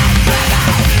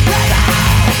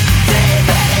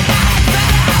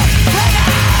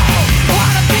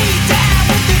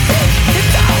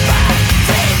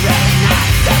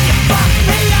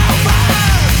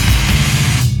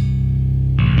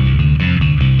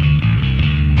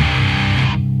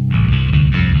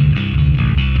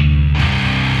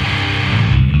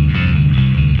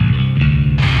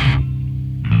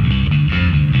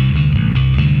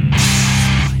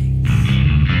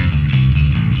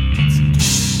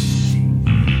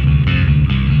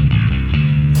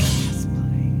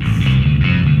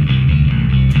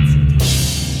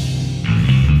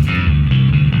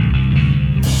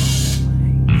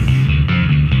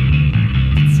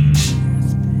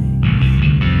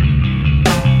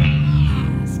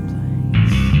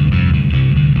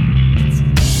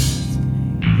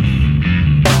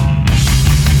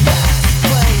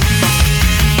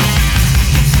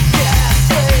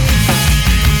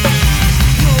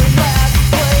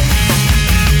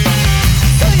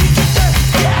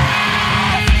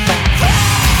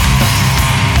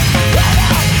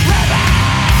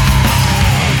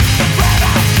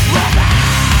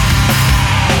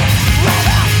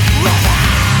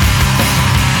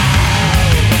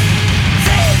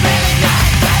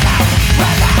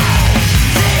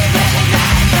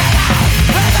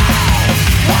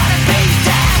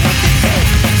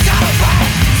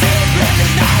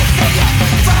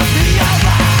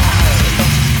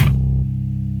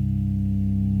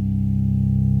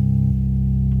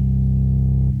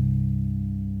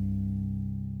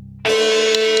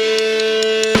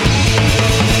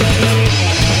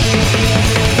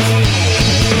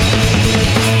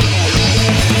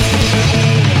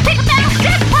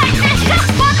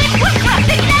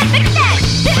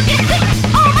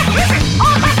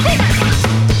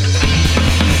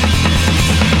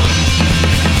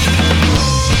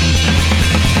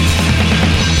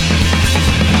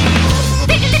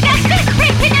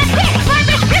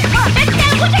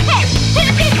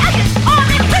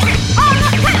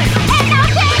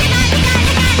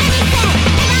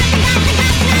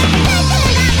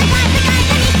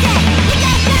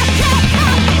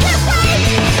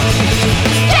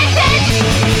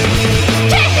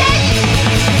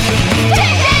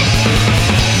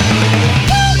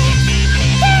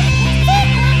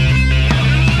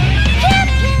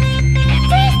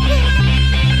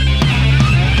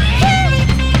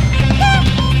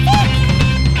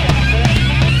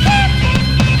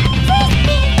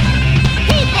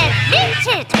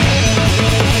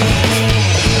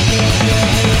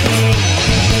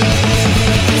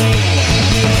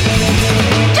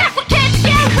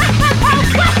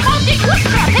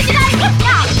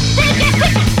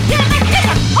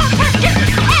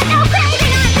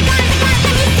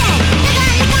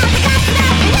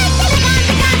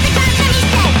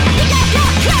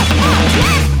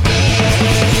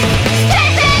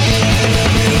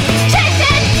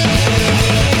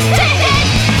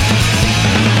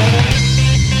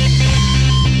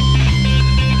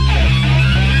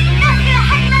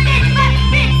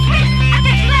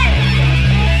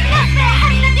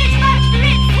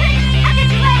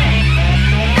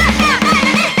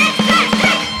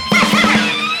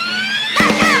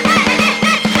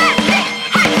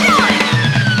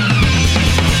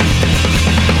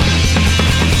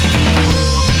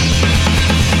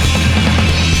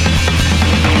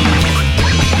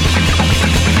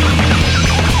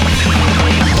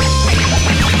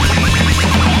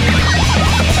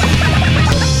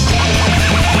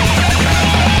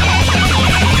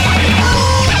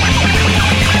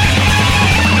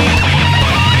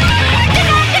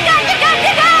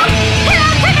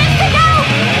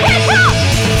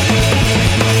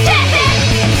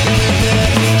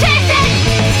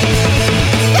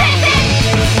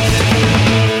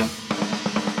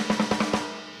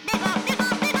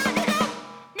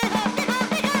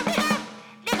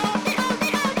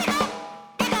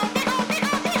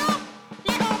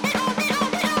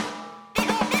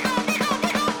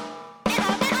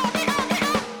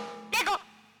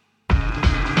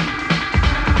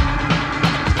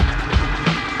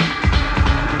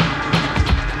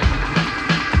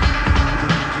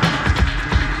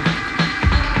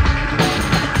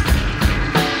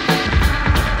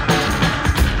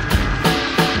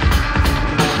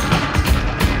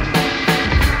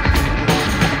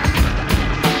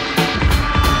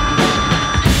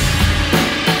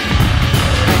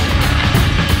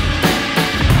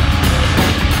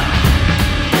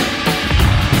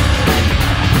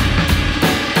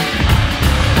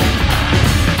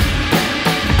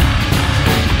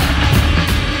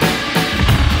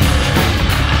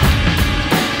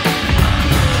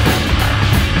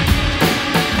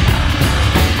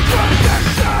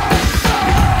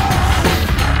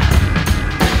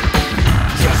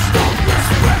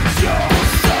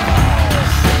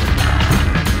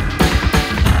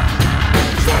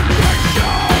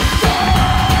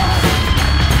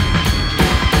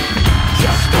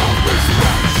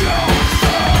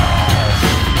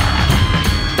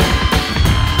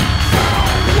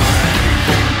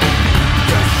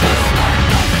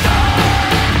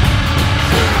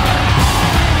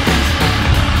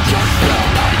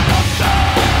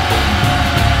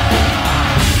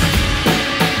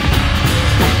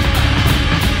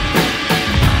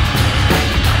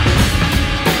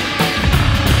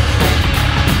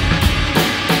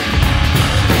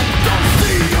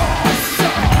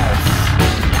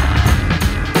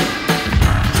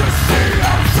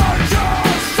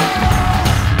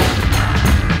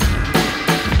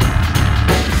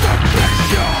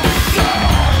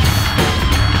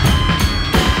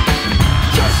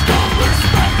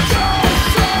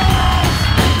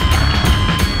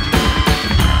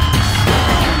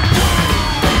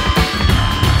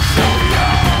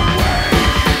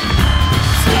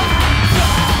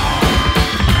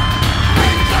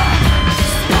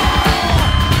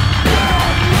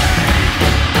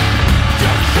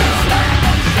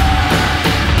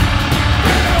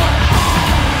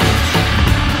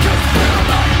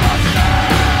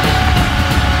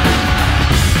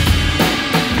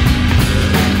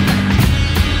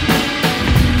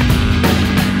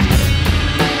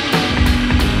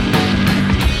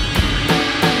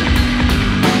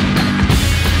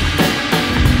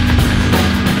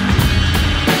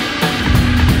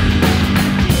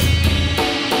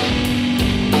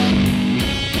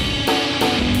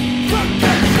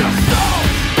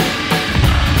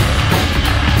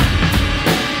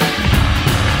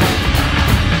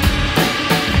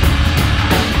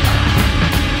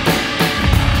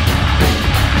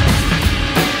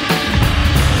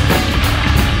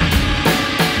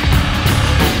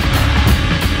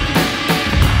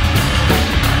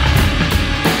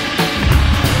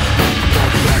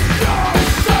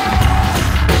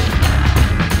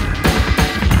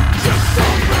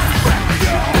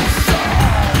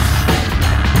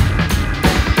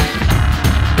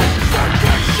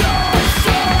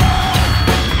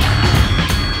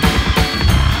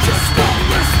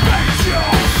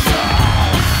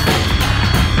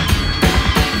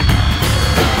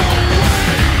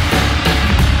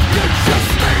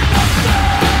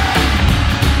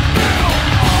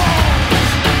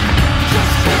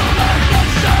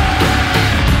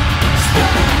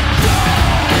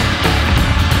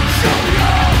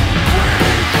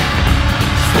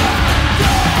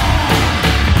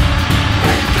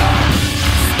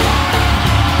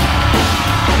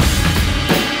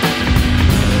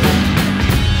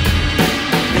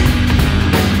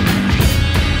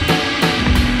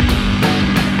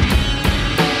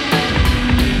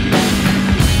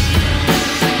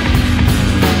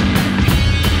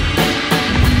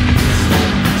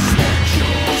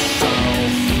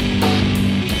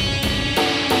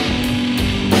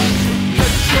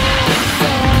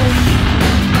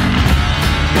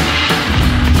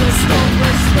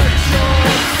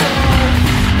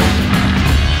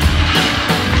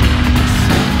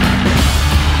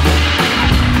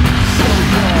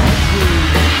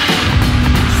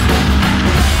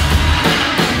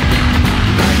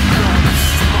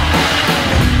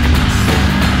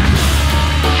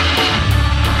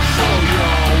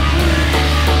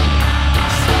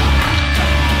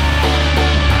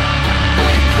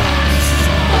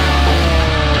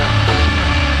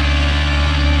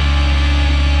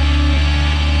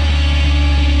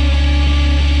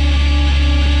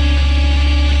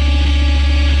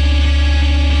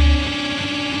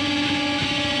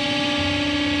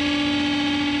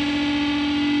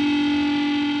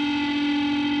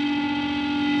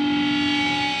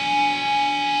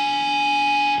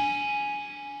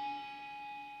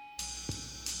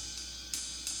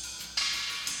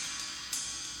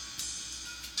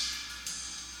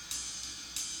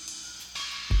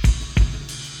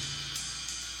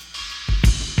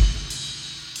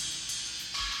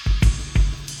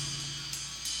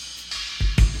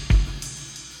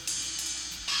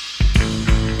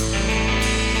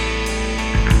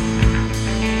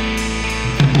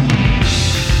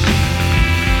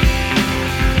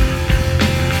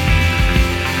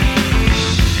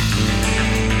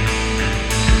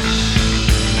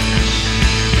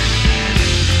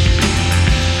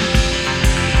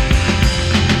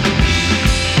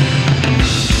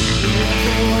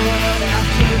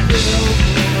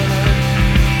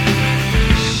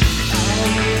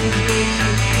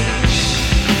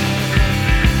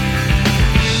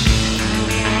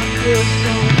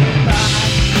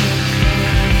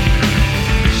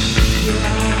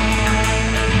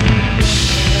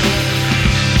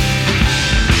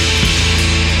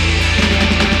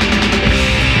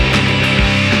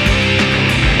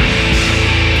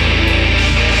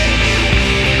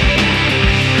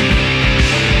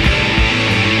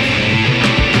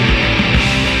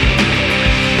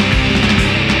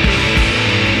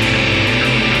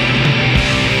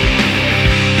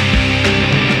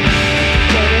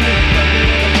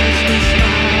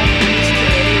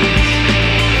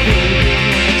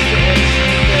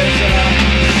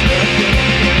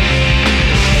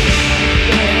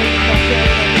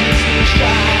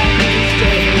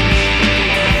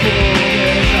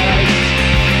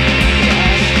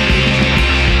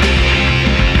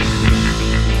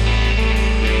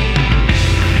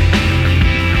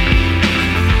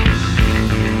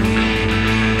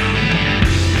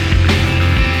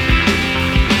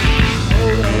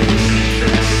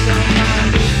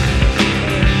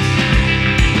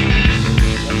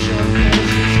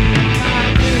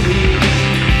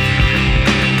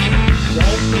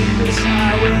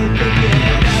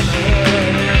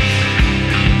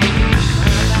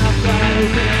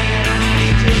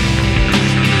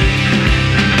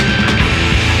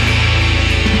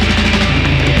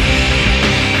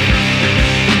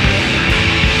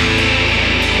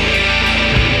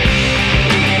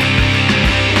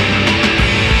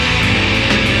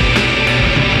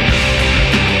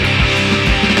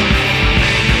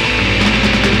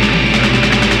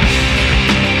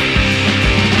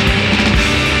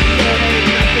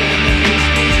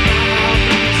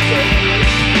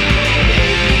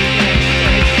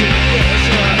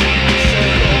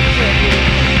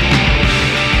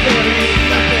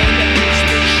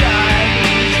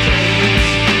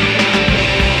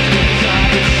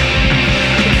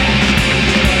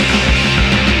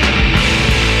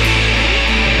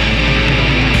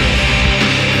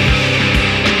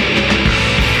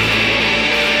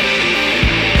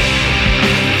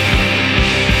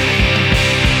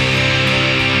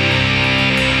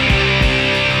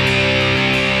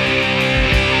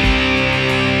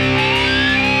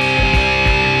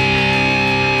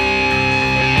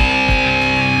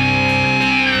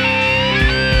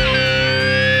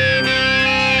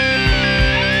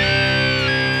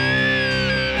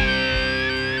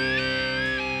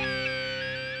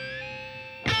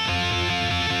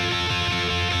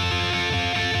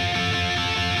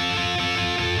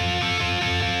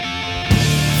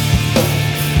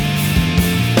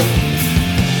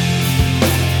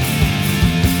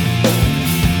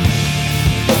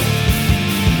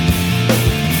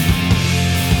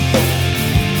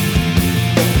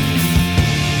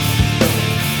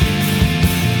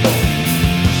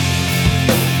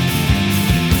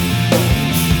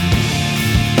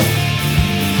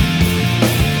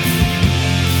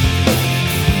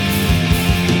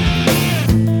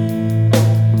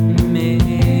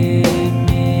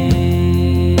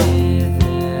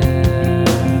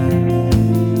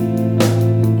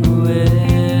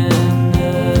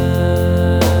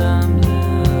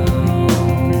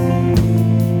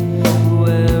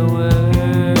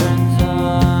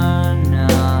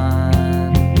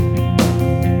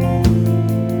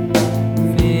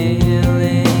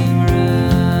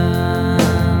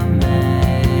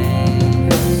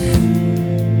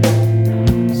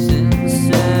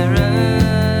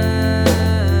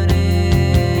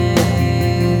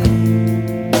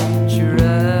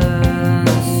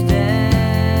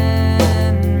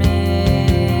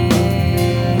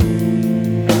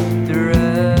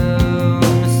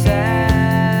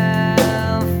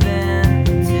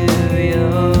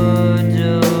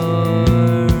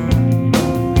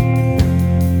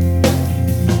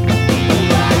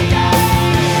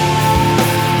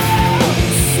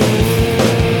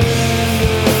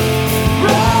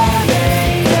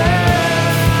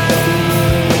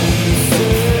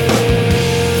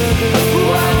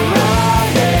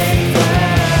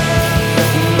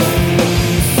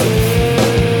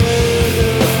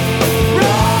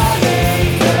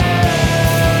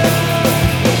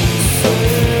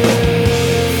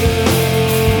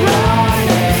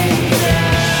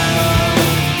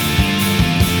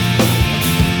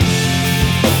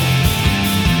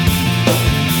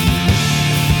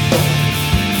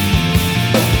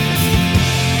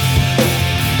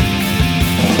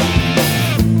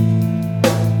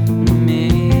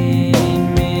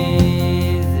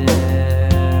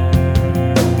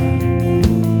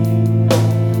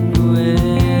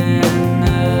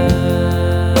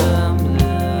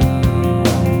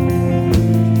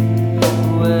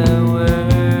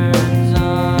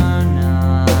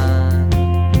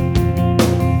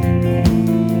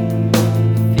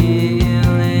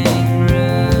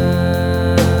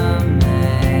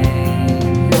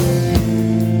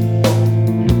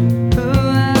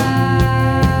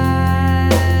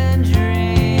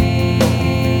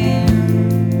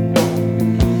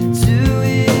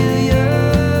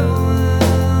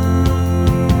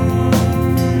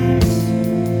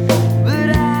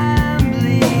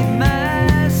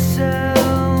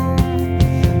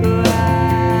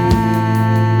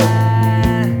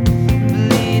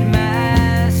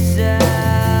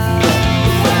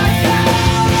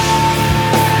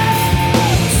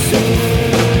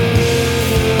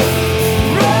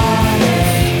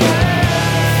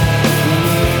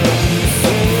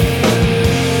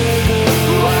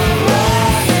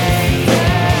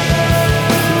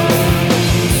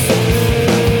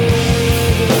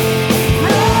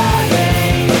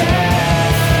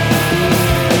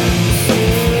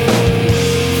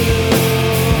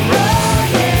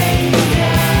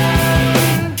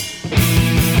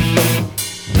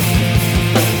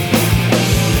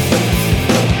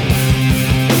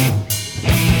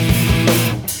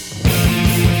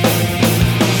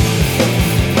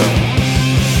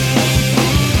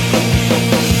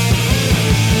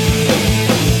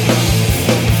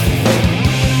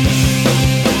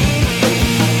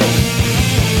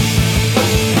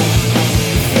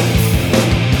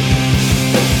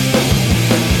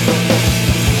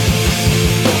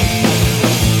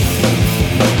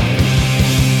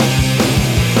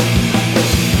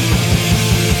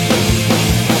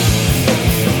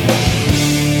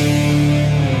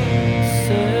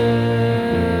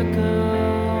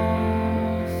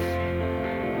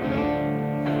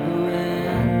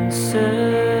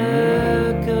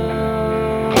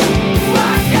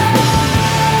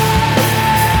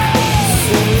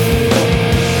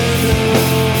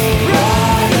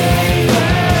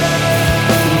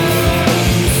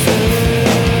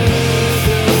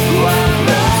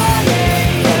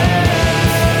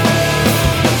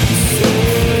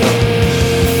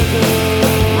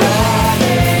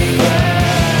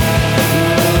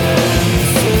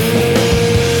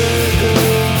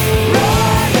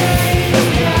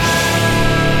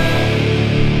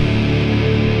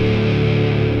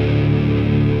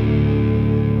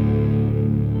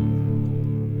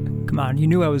You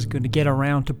knew I was going to get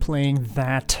around to playing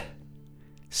that.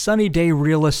 Sunny Day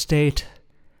Real Estate.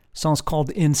 Song's called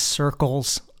In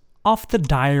Circles. Off the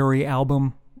Diary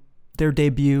album. Their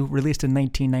debut, released in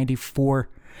 1994.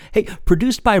 Hey,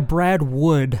 produced by Brad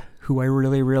Wood, who I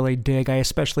really, really dig. I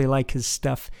especially like his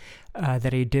stuff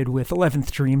that he did with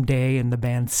 11th Dream Day and the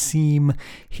band Seam.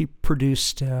 He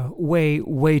produced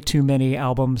way too many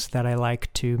albums that I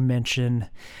like to mention.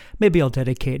 Maybe I'll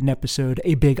dedicate an episode,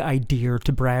 A Big Idea,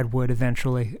 to Brad Wood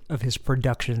eventually of his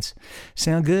productions.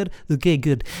 Sound good? Okay,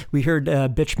 good. We heard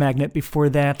Bitch Magnet before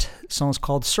that. The song's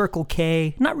called Circle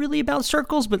K. Not really about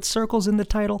circles, but circles in the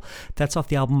title. That's off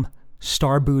the album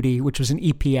Star Booty, which was an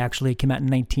EP actually. It came out in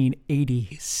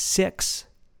 1986.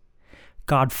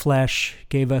 Godflesh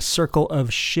gave us Circle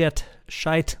of Shite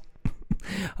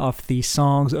off the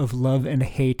Songs of Love and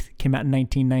Hate. Came out in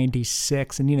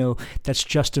 1996. And, you know, that's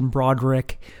Justin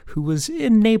Broderick, who was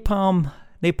in Napalm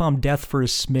Death for a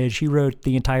smidge. He wrote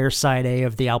the entire side A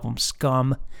of the album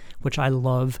Scum, which I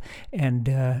love.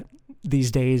 And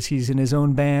these days he's in his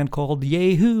own band called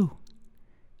Yehu.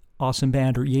 Awesome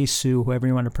band, or Yesu, however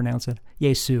you want to pronounce it.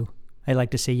 Yesu. I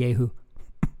like to say Yehu.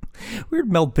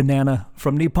 Weird Melt Banana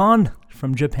from Nippon,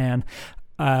 from Japan.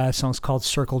 Song's called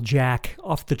Circle Jack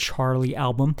off the Charlie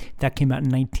album. That came out in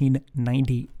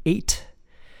 1998.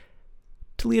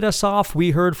 To lead us off,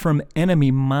 we heard from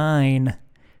Enemymine,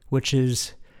 which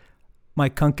is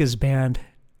Mike Kunka's band,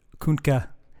 Kunka,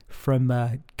 from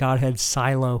Godhead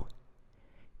Silo.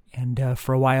 And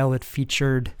for a while it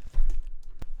featured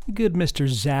good Mr.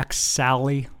 Zach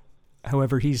Sally.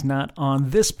 However, he's not on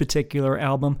this particular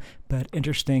album, but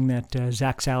interesting that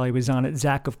Zach Sally was on it.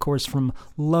 Zach, of course, from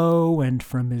Low and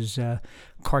from his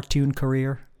cartoon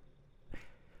career.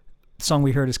 The song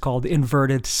we heard is called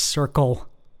Inverted Circle.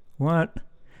 What?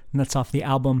 And that's off the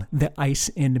album The Ice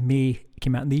in Me. It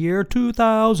came out in the year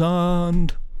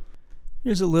 2000.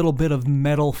 Here's a little bit of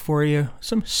metal for you.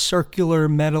 Some circular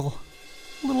metal.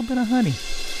 A little bit of honey.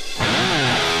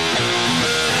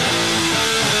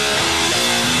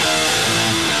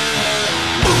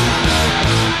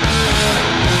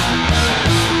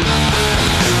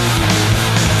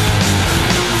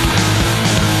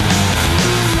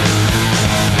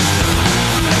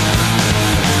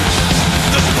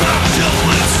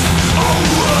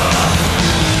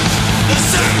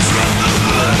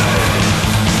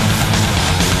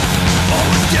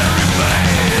 Carry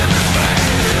me,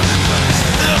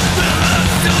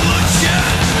 the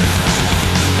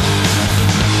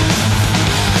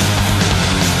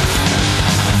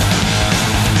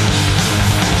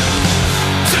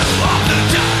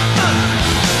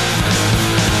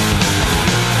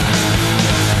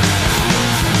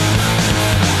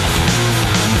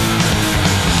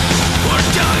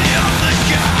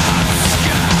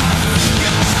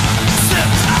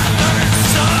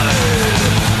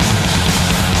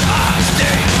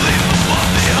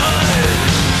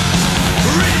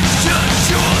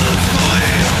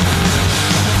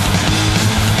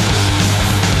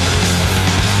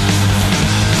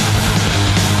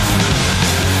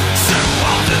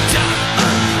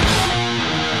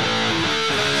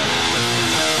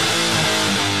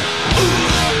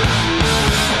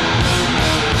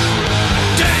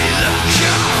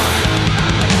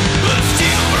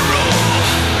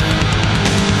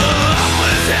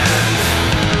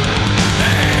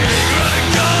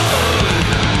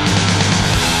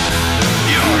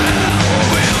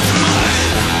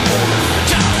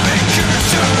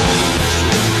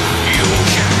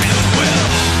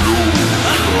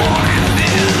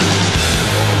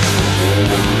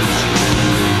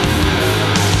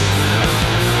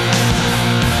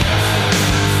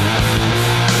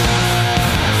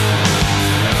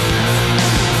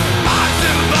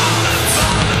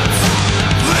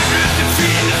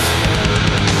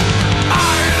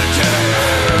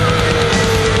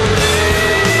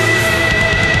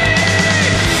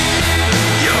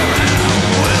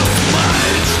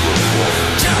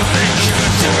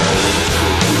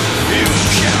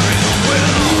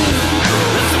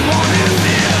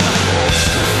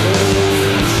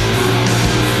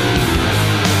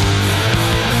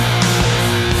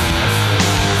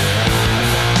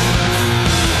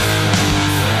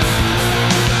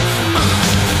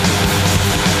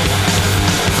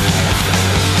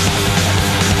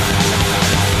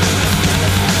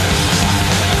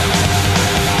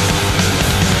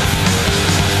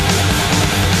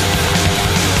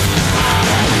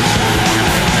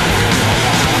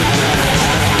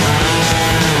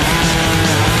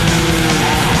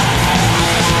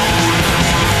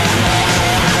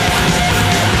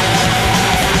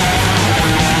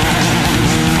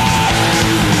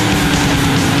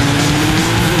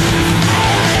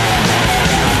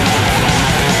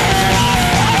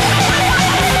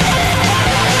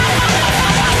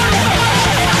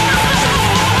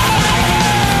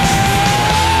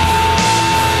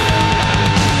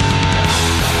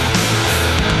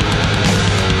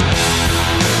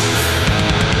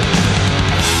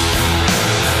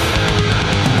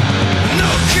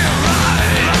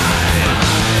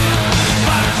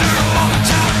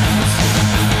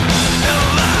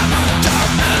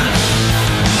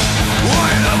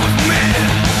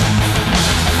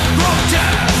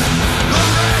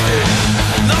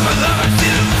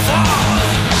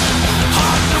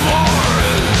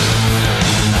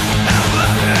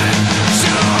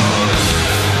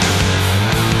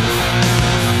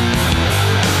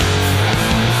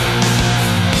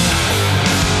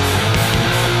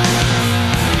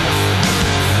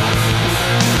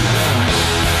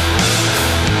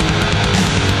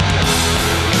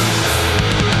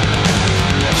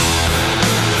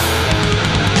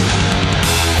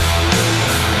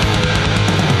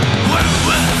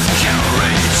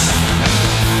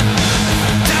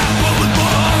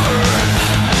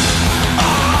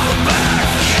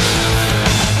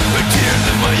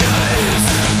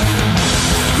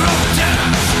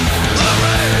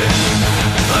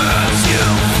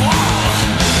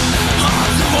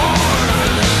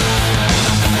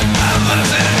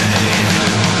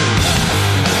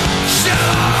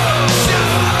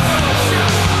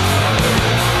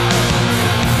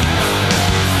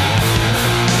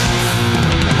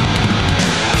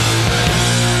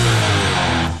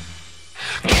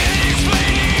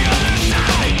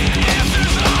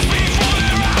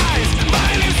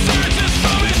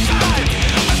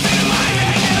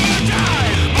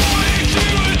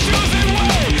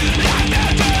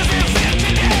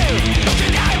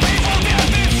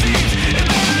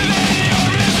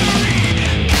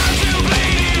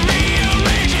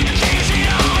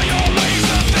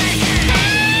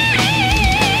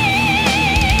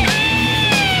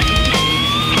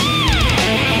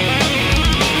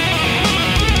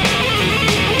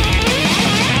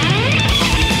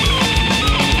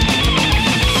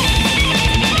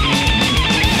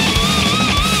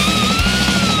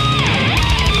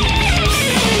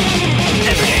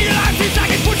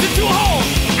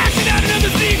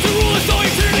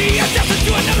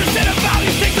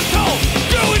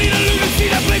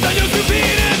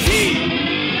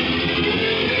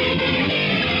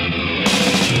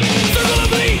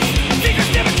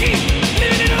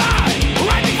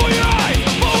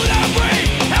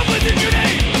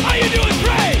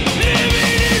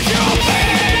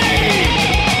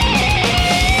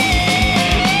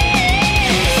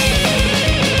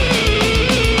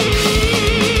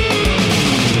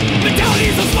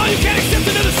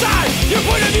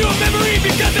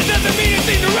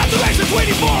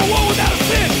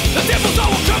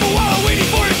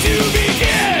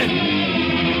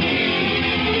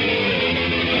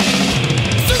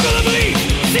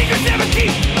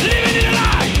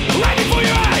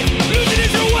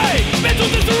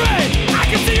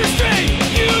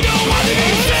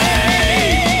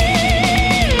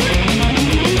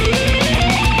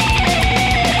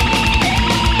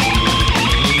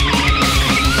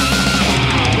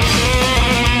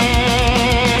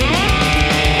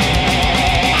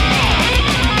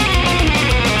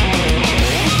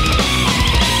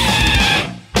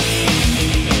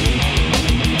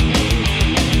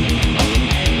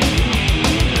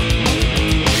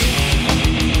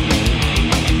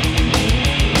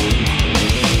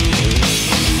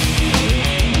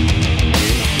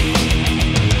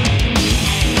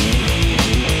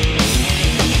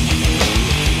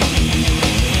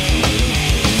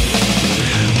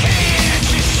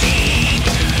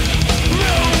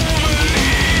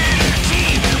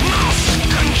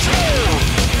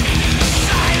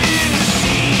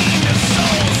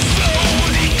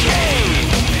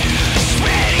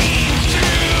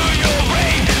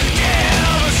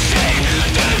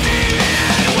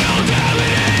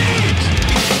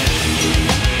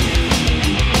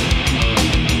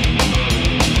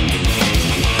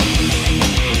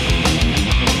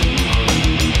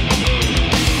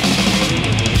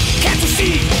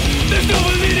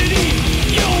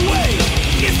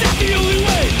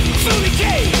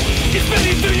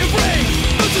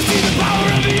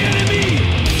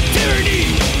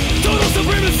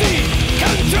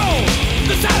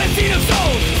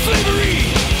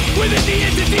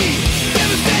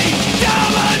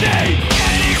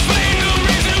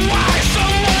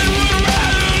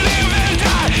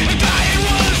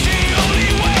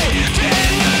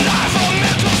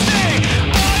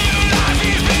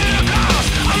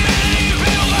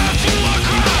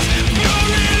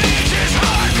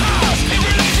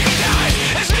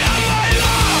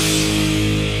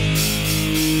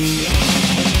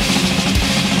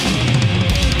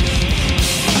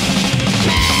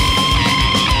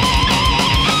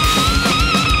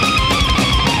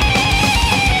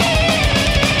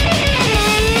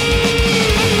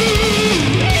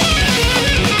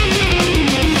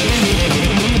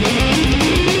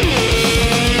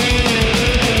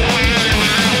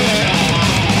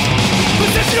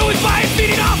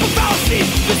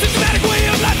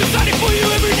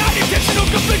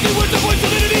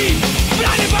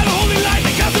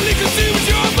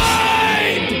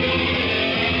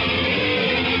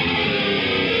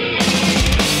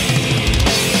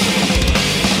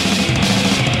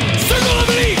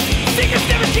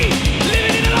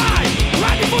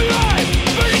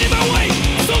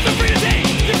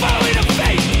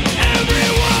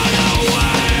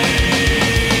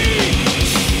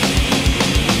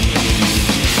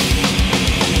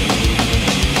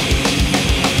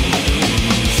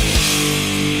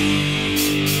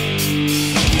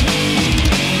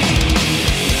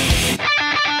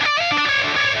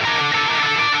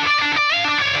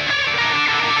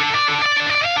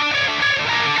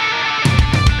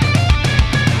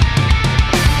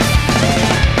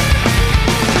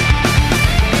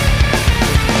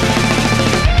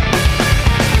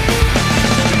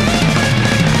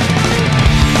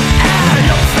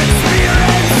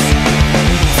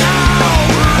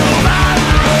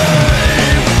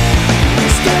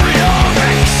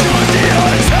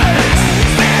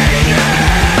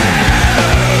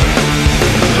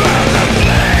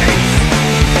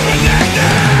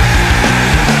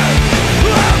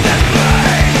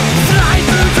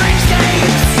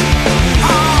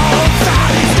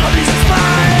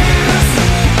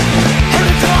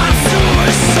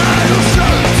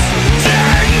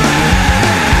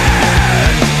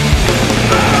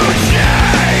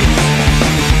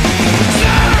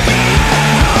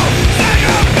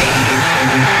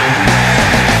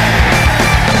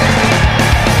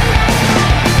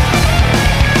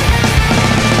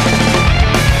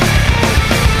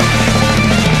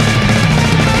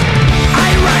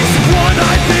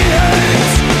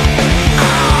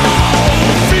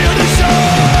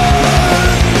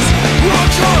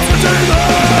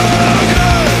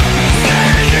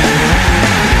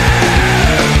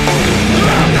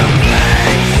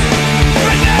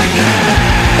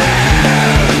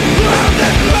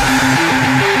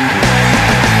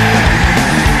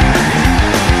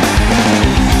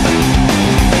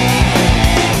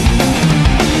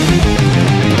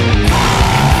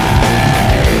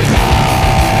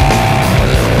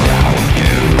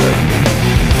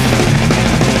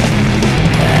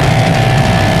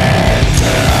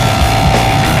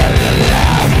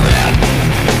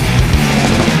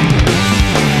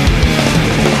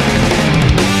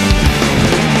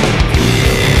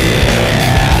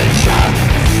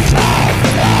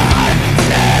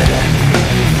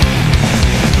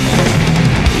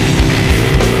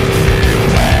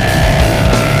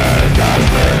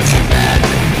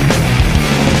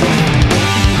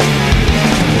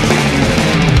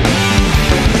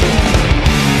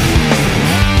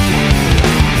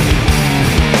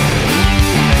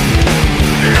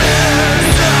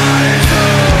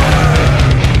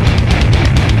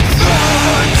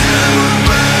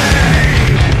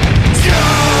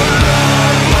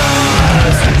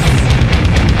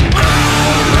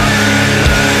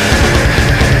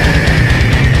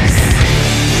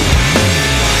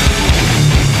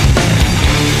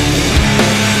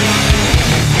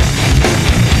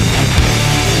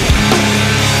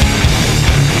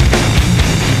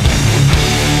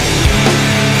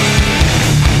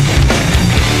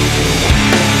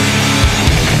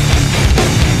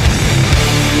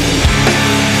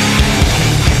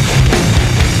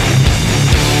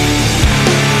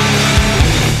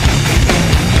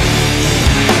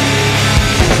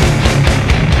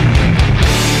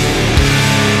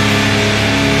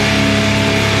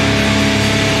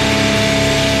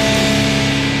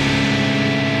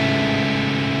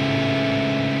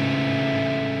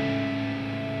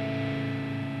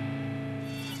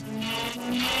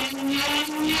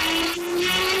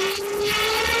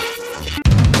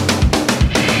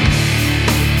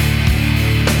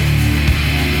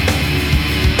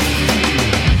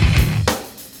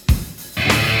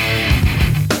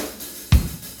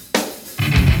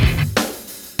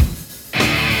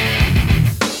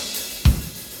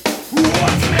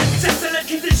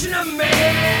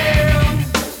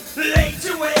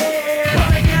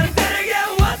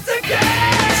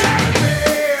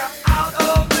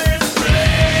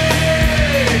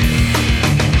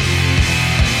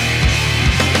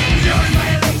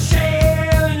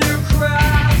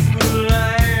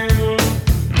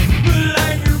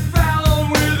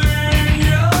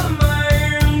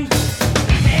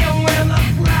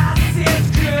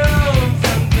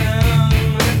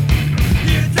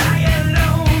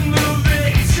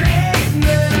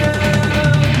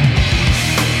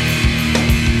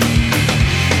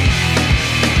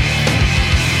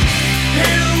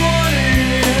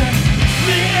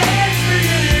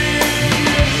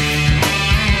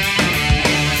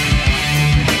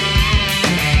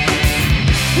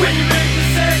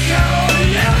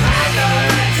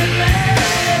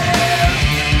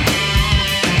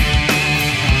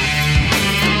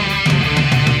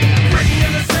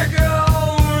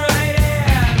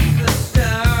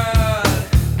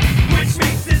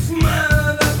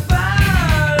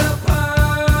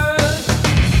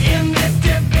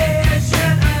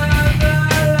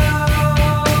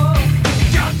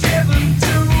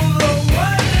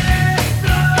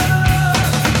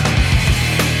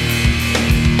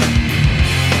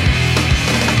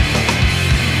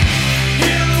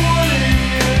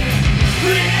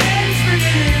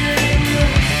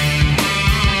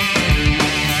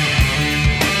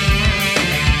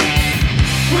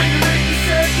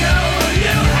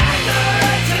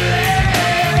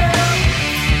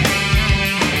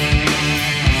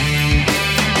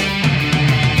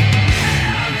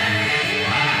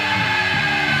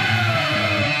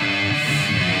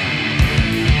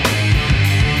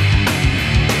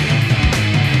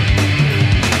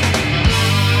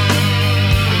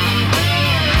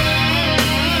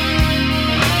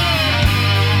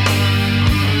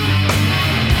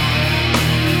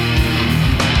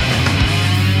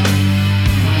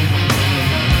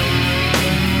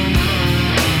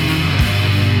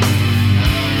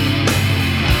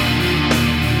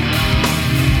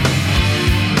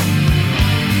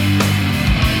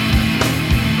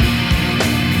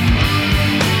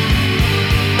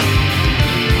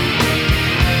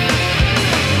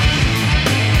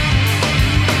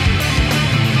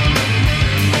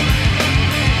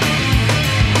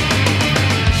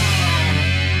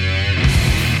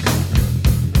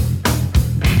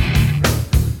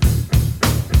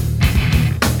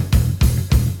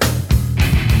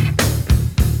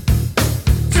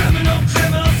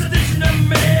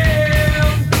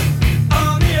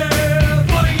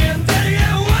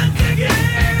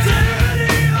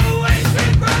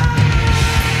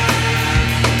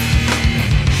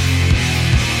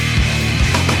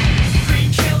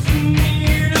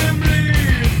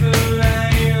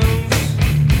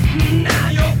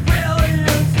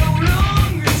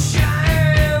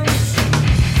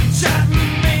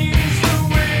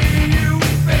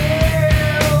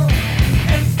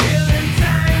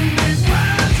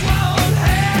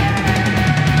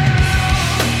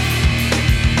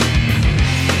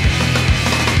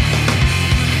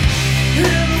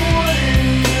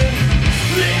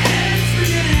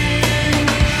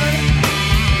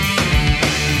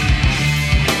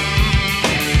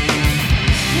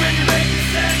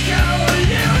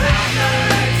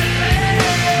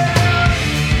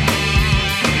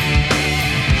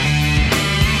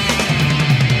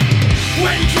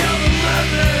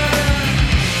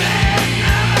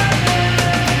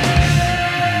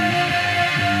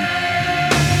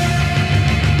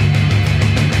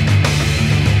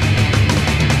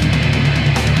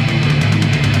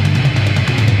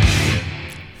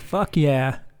Fuck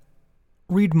yeah.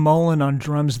 Reed Mullen on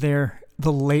drums there,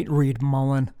 the late Reed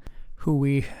Mullen, who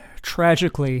we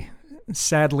tragically,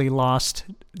 sadly lost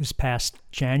this past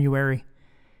January.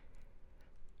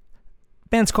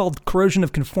 Band's called Corrosion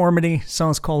of Conformity,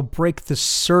 song's called Break the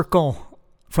Circle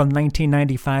from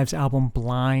 1995's album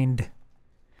Blind.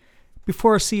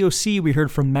 Before COC, we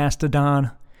heard from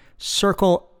Mastodon,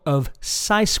 Circle of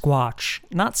Cysquatch.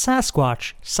 Not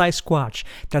Sasquatch, Cysquatch.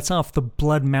 That's off the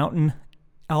Blood Mountain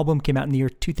album, came out in the year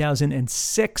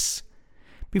 2006.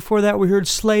 Before that, we heard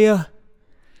Slayer,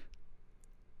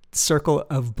 Circle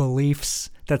of Beliefs.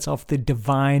 That's off the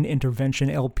Devine Intervention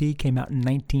LP, came out in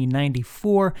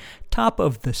 1994. Top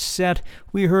of the set,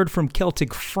 we heard from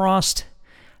Celtic Frost.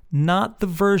 Not the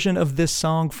version of this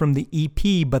song from the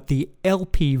EP, but the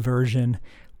LP version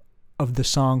of the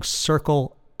song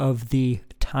Circle of the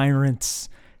Tyrants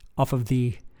off of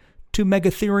the To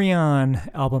Mega Therion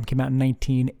album, came out in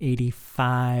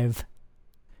 1985.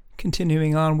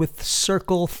 Continuing on with the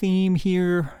circle theme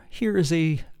here is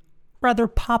a rather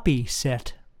poppy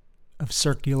set of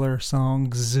circular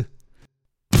songs.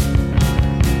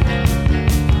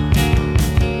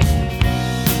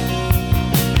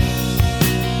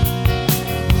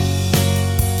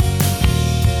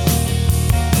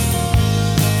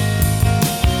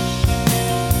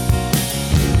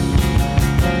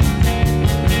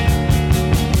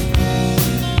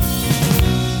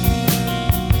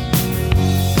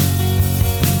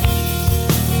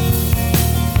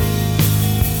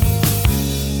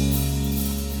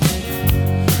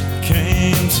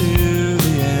 To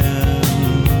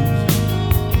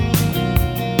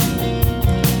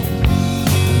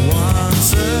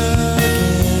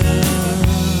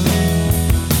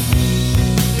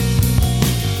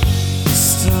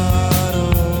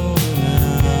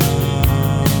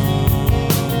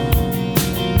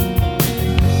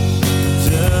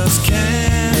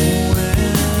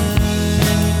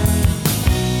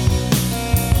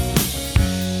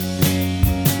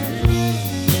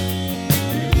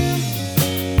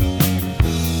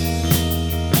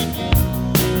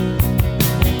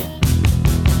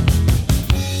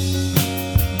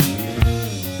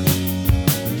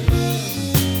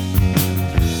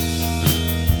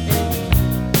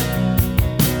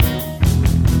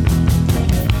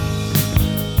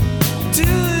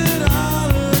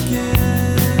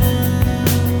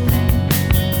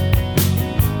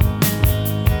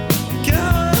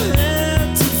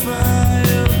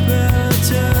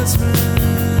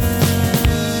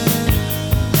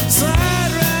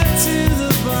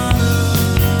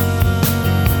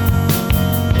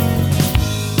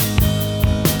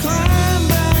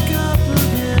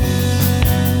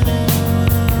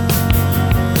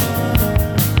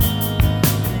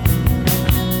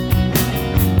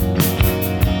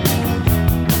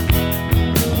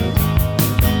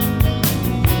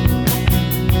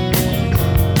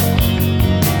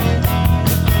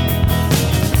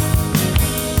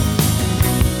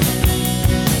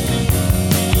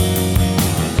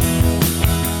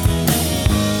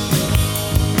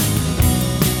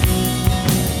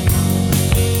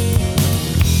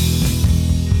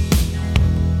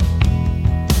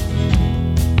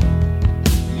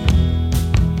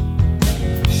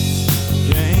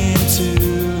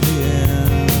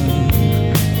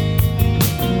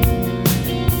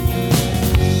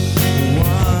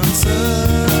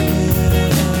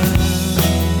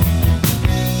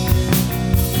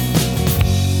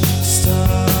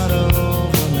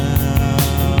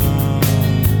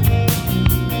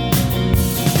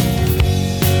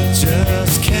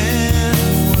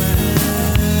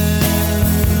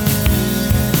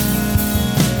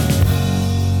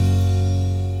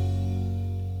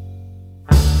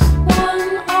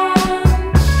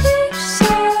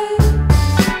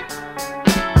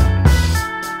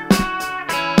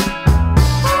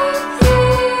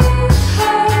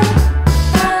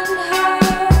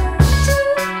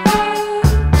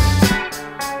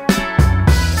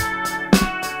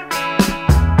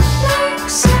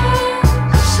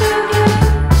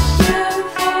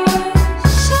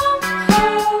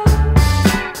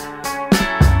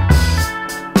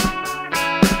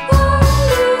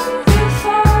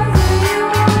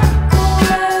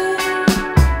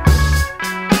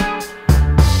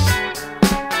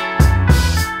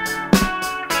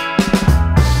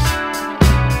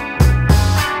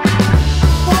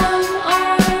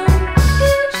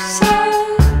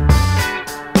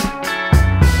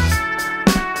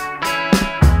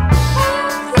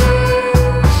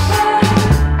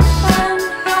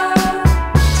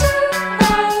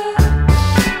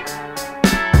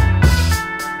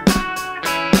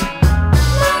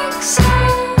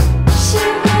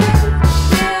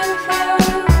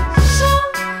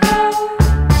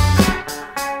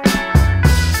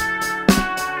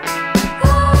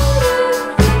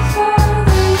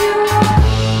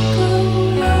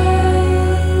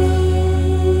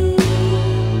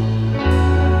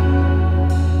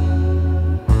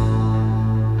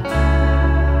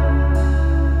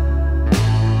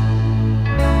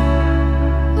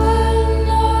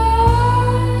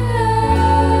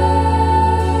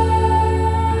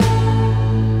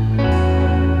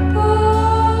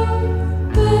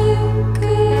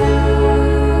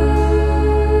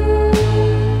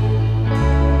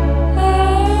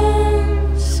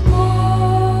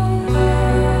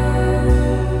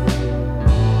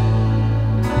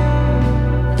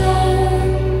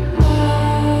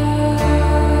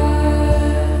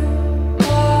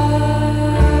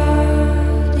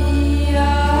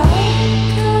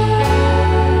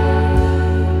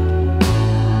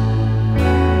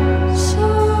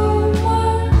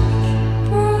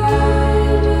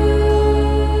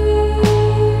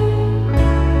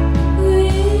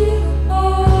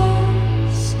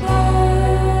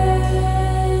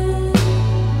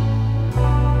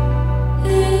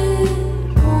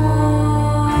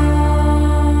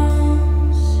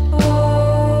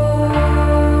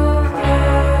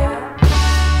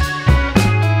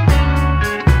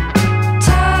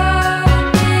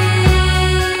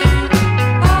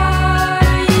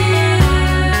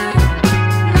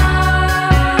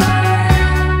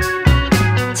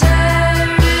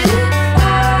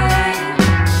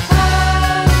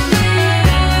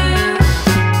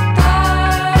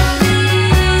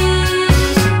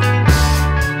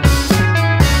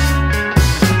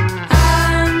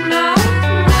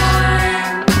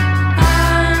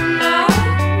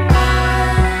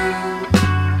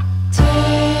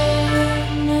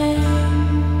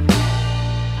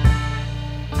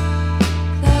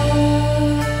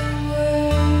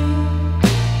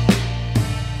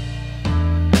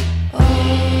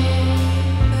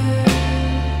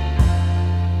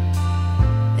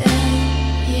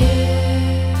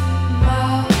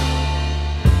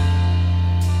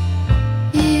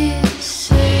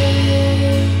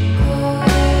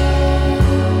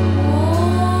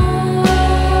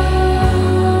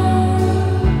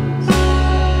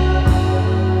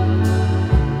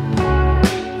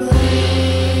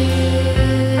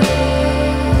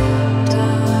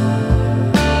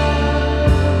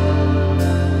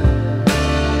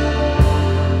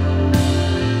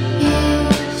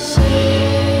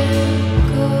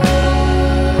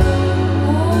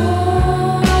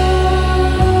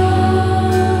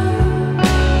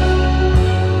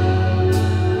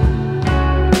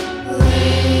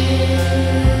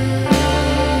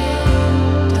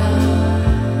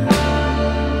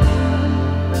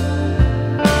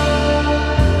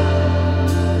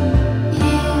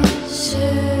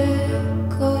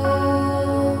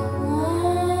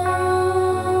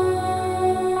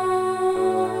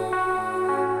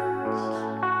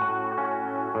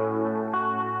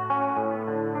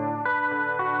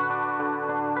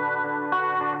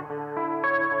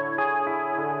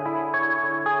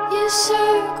you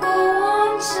circle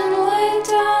once and lay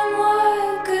down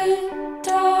like a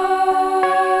dog.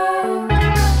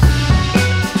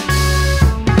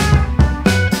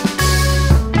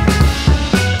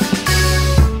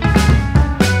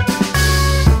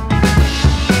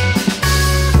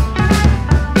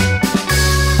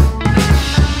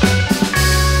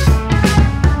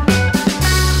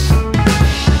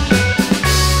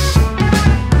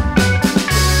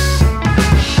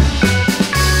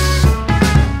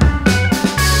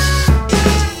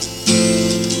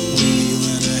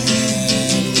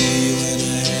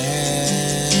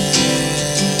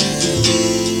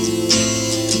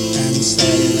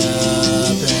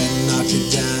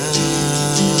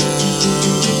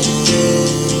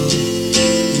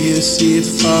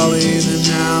 Falling and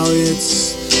now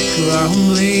it's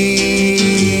crumbling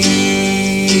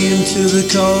into the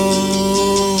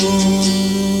cold,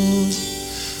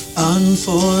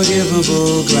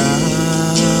 unforgivable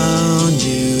ground.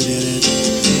 You did it,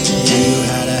 you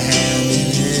had a hand in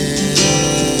it,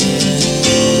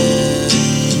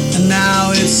 and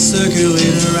now it's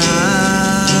circling around.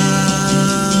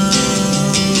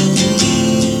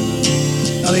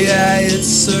 Oh yeah, it's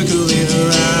circling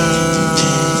around.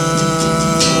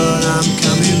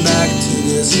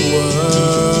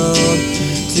 World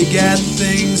to get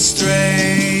things straight.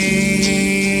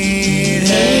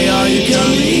 Hey, are you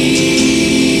coming?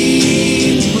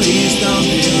 Please don't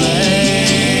be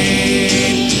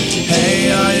late.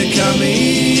 Hey, are you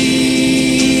coming?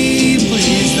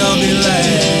 Please don't be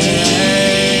late.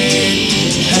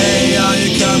 Hey, are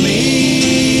you coming?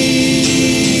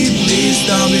 Please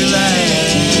don't be late.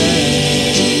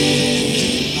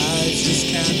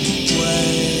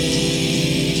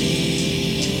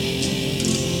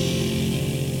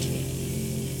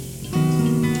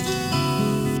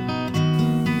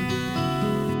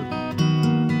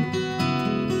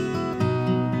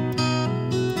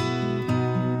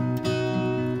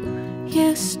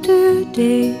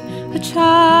 Yesterday, a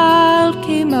child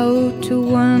came out to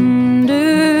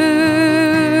wander,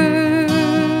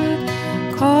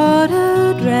 caught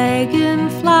a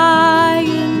dragonfly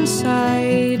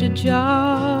inside a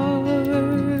jar.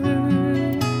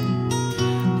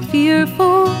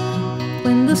 Fearful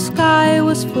when the sky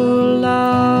was full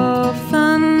of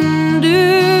thunder,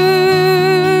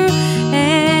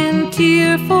 and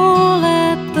tearful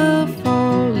at the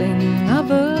falling of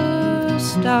a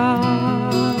star.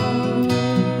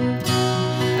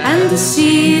 And the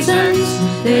seasons,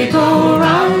 they go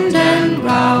round and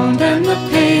round, and the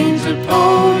painted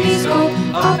ponies go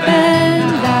up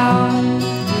and down.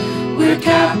 We're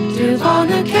captive on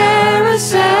a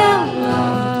carousel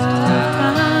of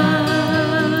time.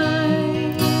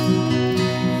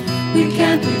 We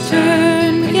can't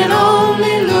return, we can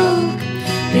only look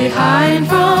behind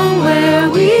from where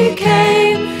we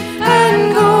came,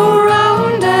 and go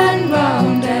round and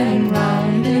round and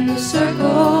round in the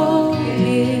circle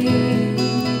again.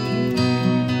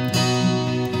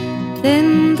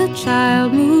 Then the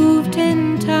child moved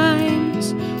 10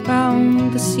 times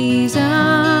round the seasons,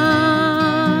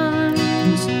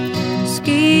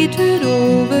 skated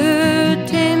over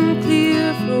 10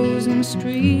 clear frozen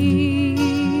streams.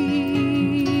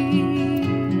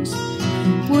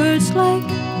 Words like,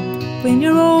 when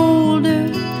you're older,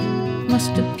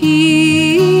 must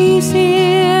appease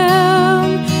him,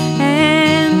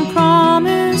 and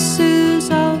promises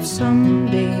of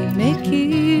someday make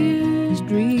his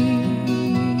dreams.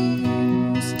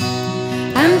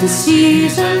 And the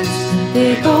seasons,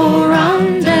 they go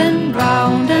round and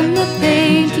round, and the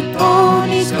painted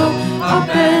ponies go up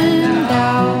and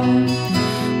down.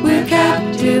 We're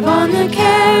captive on the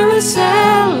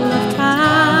carousel of time.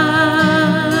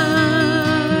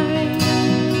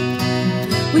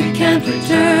 We can't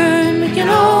return, we can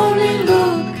only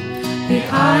look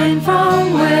behind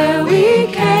from where we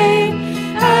came,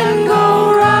 and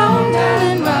go round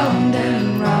and round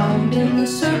and round in the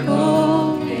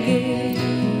circle again.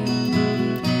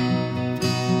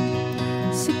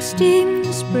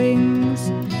 16 springs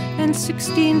and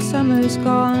 16 summers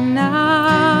gone now.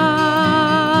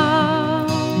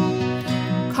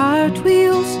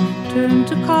 Cartwheels turn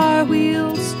to car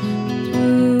wheels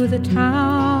through the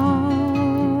town,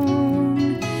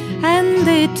 and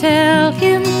they tell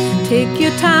him, take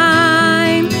your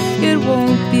time, it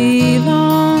won't be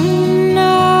long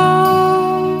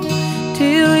now,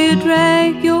 till you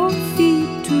drag your feet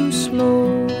too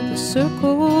slow, the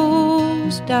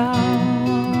circle's down.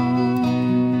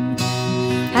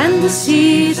 And the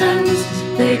seasons,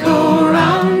 they go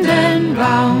round and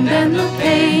round, and the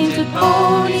painted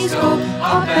ponies go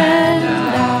up and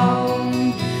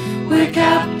down. We're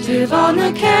captive on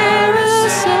the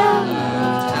carousel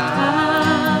of time.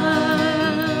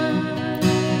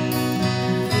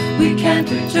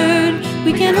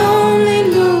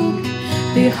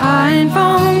 behind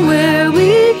from where we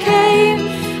came,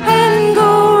 and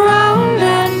go round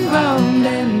and round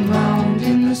and round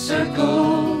in the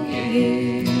circle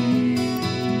again.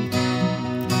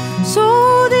 So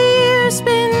the years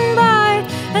spin by,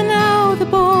 and now the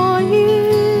boy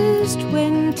is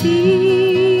 20.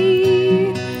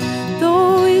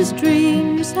 Though his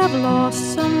dreams have lost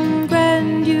some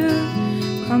grandeur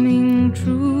coming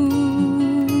true,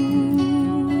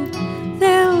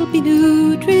 there'll be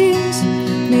new dreams,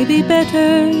 maybe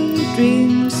better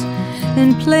dreams,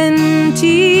 and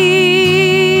plenty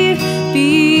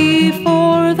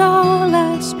before the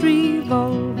last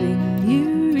revolving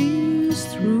year is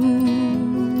through.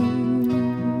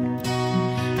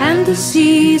 And the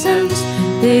seasons,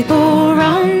 they go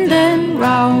round and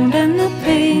round, and the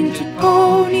painted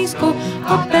ponies go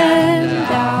up and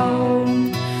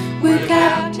down. We're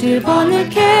captive on the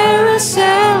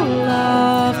carousel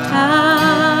of time.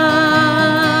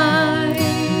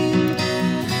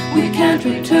 We can't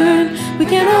return, we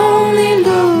can only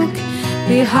look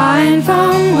behind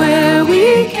from where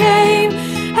we came,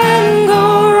 and go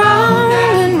round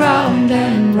and round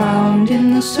and round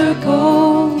in the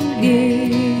circle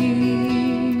again.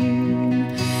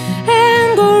 And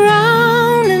go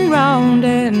round and round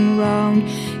and round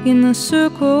in the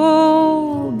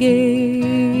circle again.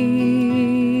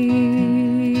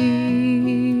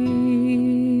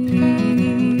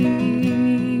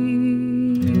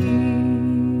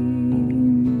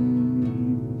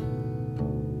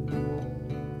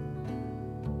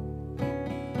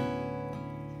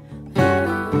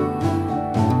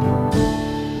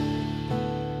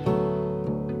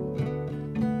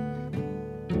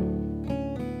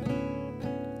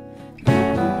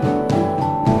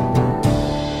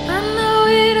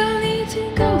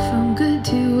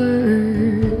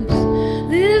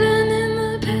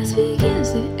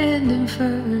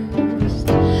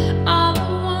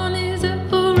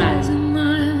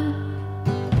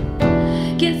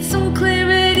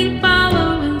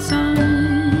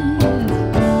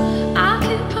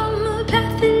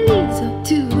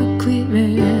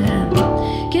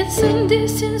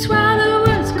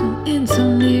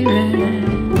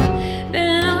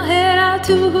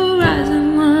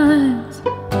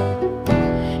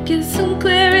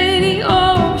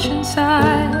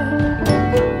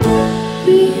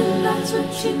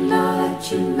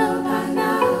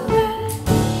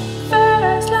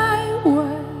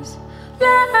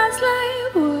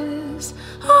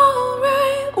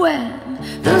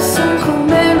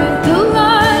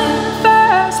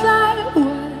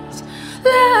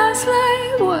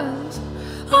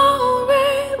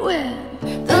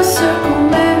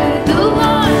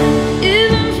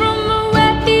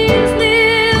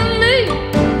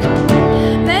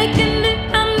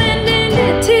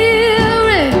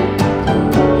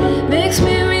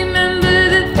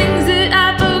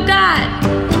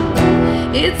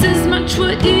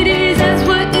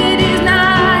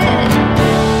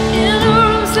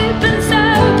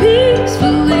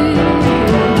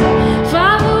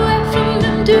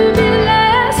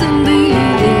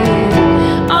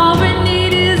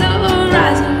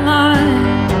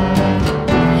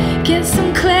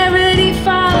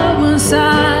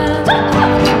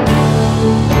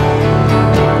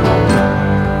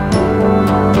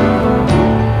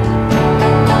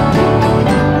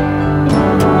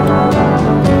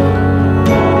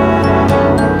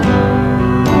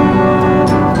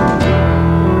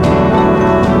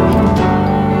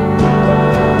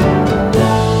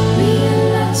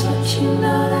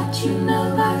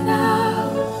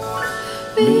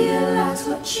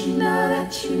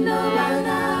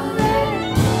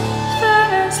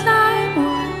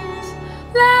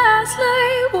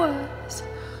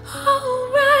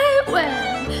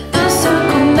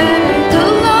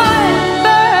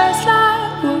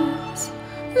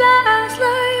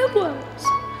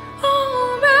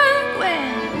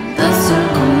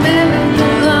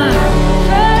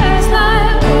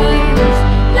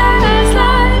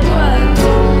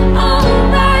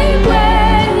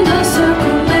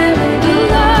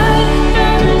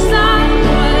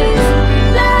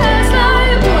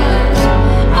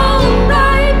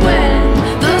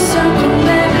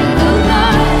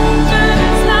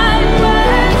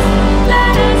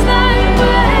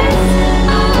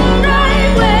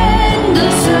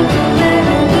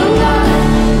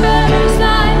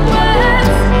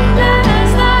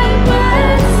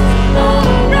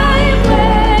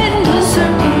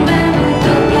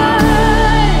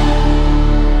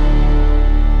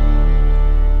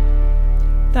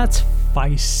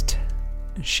 Feist.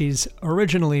 She's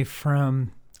originally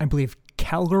from, I believe,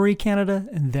 Calgary, Canada,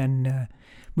 and then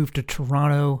moved to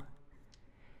Toronto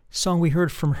Song we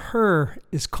heard from her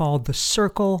is called The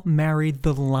Circle Married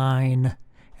the Line,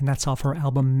 and that's off her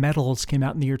album Metals, came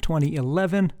out in the year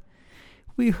 2011.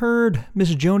 We heard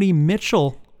Miss Joni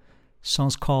Mitchell.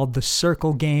 Song's called The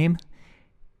Circle Game.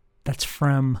 That's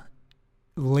from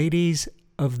Ladies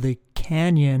of the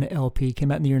Canyon LP, came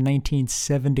out in the year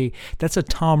 1970. That's a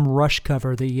Tom Rush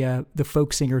cover, the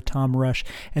folk singer Tom Rush.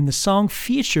 And the song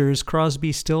features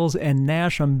Crosby, Stills, and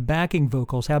Nash on backing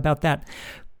vocals. How about that?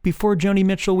 Before Joni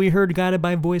Mitchell, we heard Guided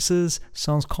by Voices.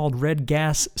 Song's called Red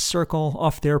Gas Circle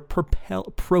off their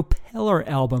Propeller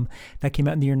album. That came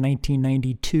out in the year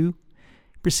 1992.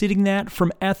 Preceding that,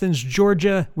 from Athens,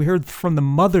 Georgia, we heard from the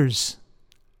Mothers,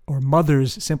 or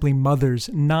Mothers, simply Mothers,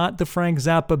 not the Frank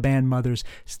Zappa band Mothers.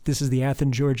 This is the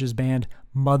Athens, Georgia's band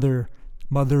Mothers.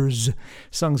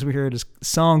 Song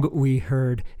we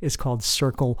heard is called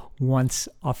Circle Once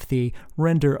off the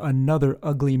Render Another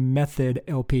Ugly Method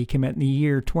LP, came out in the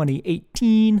year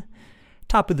 2018.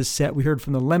 Top of the set, we heard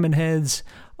from the Lemonheads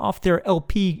off their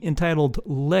LP entitled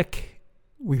Lick.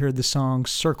 We heard the song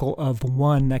Circle of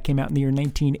One. That came out in the year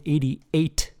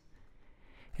 1988.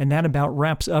 And that about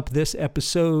wraps up this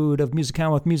episode of Music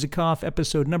On with Music Off,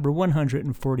 episode number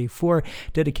 144,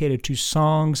 dedicated to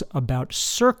songs about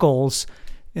circles.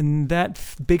 And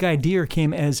that big idea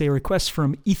came as a request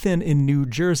from Ethan in New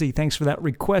Jersey. Thanks for that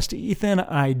request, Ethan.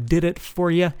 I did it for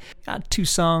you. Got two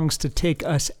songs to take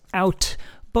us out,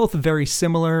 both very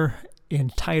similar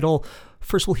in title.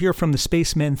 First, we'll hear from the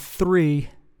Spacemen 3.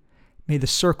 May the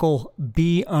Circle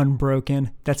Be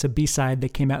Unbroken. That's a B-side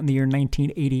that came out in the year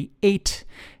 1988.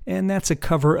 And that's a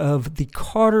cover of the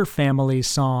Carter Family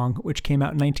song, which came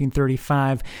out in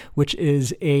 1935, which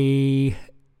is a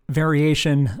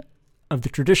variation of the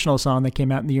traditional song that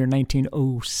came out in the year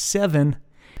 1907.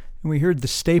 And we heard the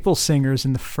Staple Singers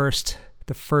in the first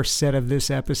set of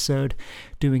this episode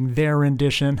doing their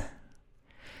rendition.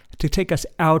 To take us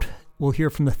out, we'll hear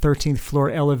from the 13th Floor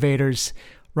Elevators,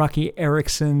 Rocky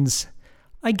Erickson's,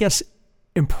 I guess,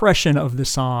 impression of the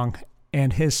song,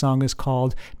 and his song is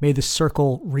called May the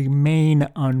Circle Remain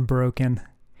Unbroken.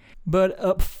 But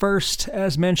up first,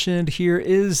 as mentioned, here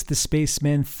is the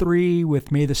Spacemen 3 with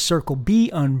May the Circle Be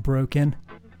Unbroken.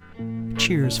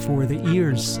 Cheers for the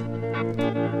ears.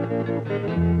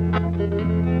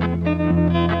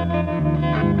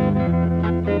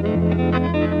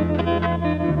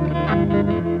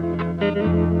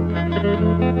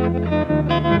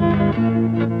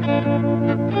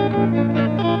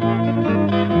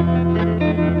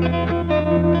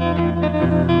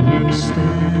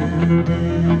 Standing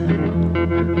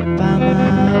by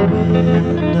my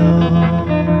window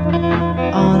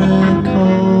on a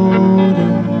cold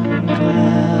and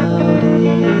cloudy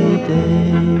day,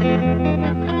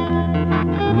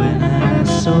 when I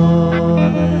saw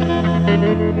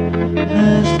that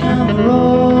has come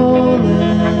rolling,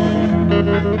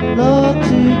 Lord,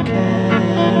 to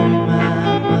carry my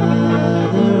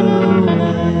mother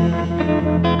away.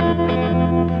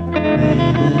 May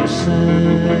the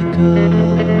circle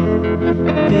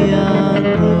be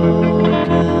unbroken,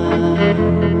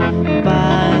 by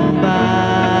and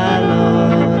by,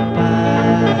 Lord, by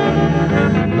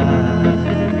and by.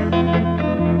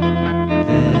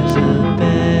 There's a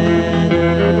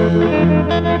better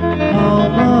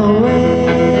home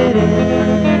awaiting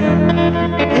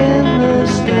in the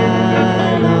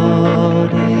sky,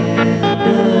 Lord, in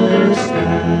the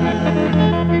sky.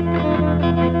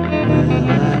 Well,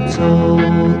 I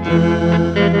told the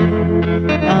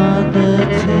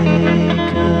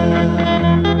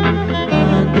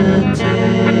Undertaker,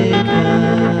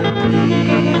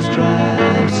 please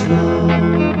drive slow,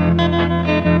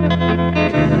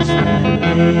 'cause that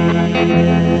lady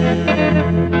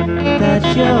that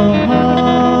you're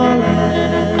hauling,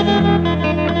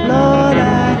 Lord,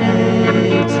 I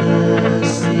hate to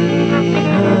see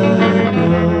her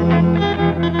go.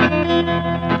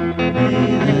 May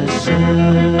the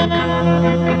circle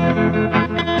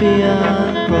be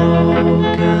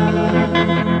unbroken,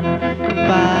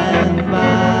 by and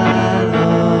by,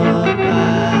 Lord,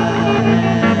 by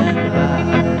and by.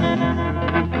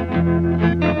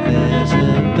 There's a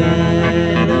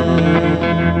better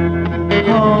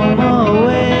home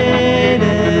awaiting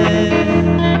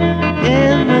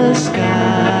in the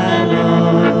sky,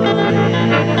 Lord,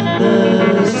 in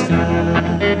the sky.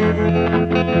 Will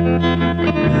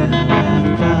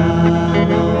I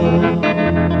follow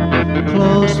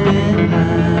close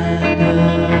behind her,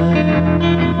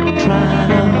 trying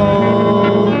to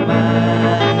hold my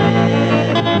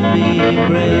head and be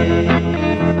brave,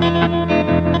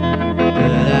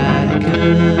 but I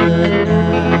could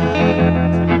not.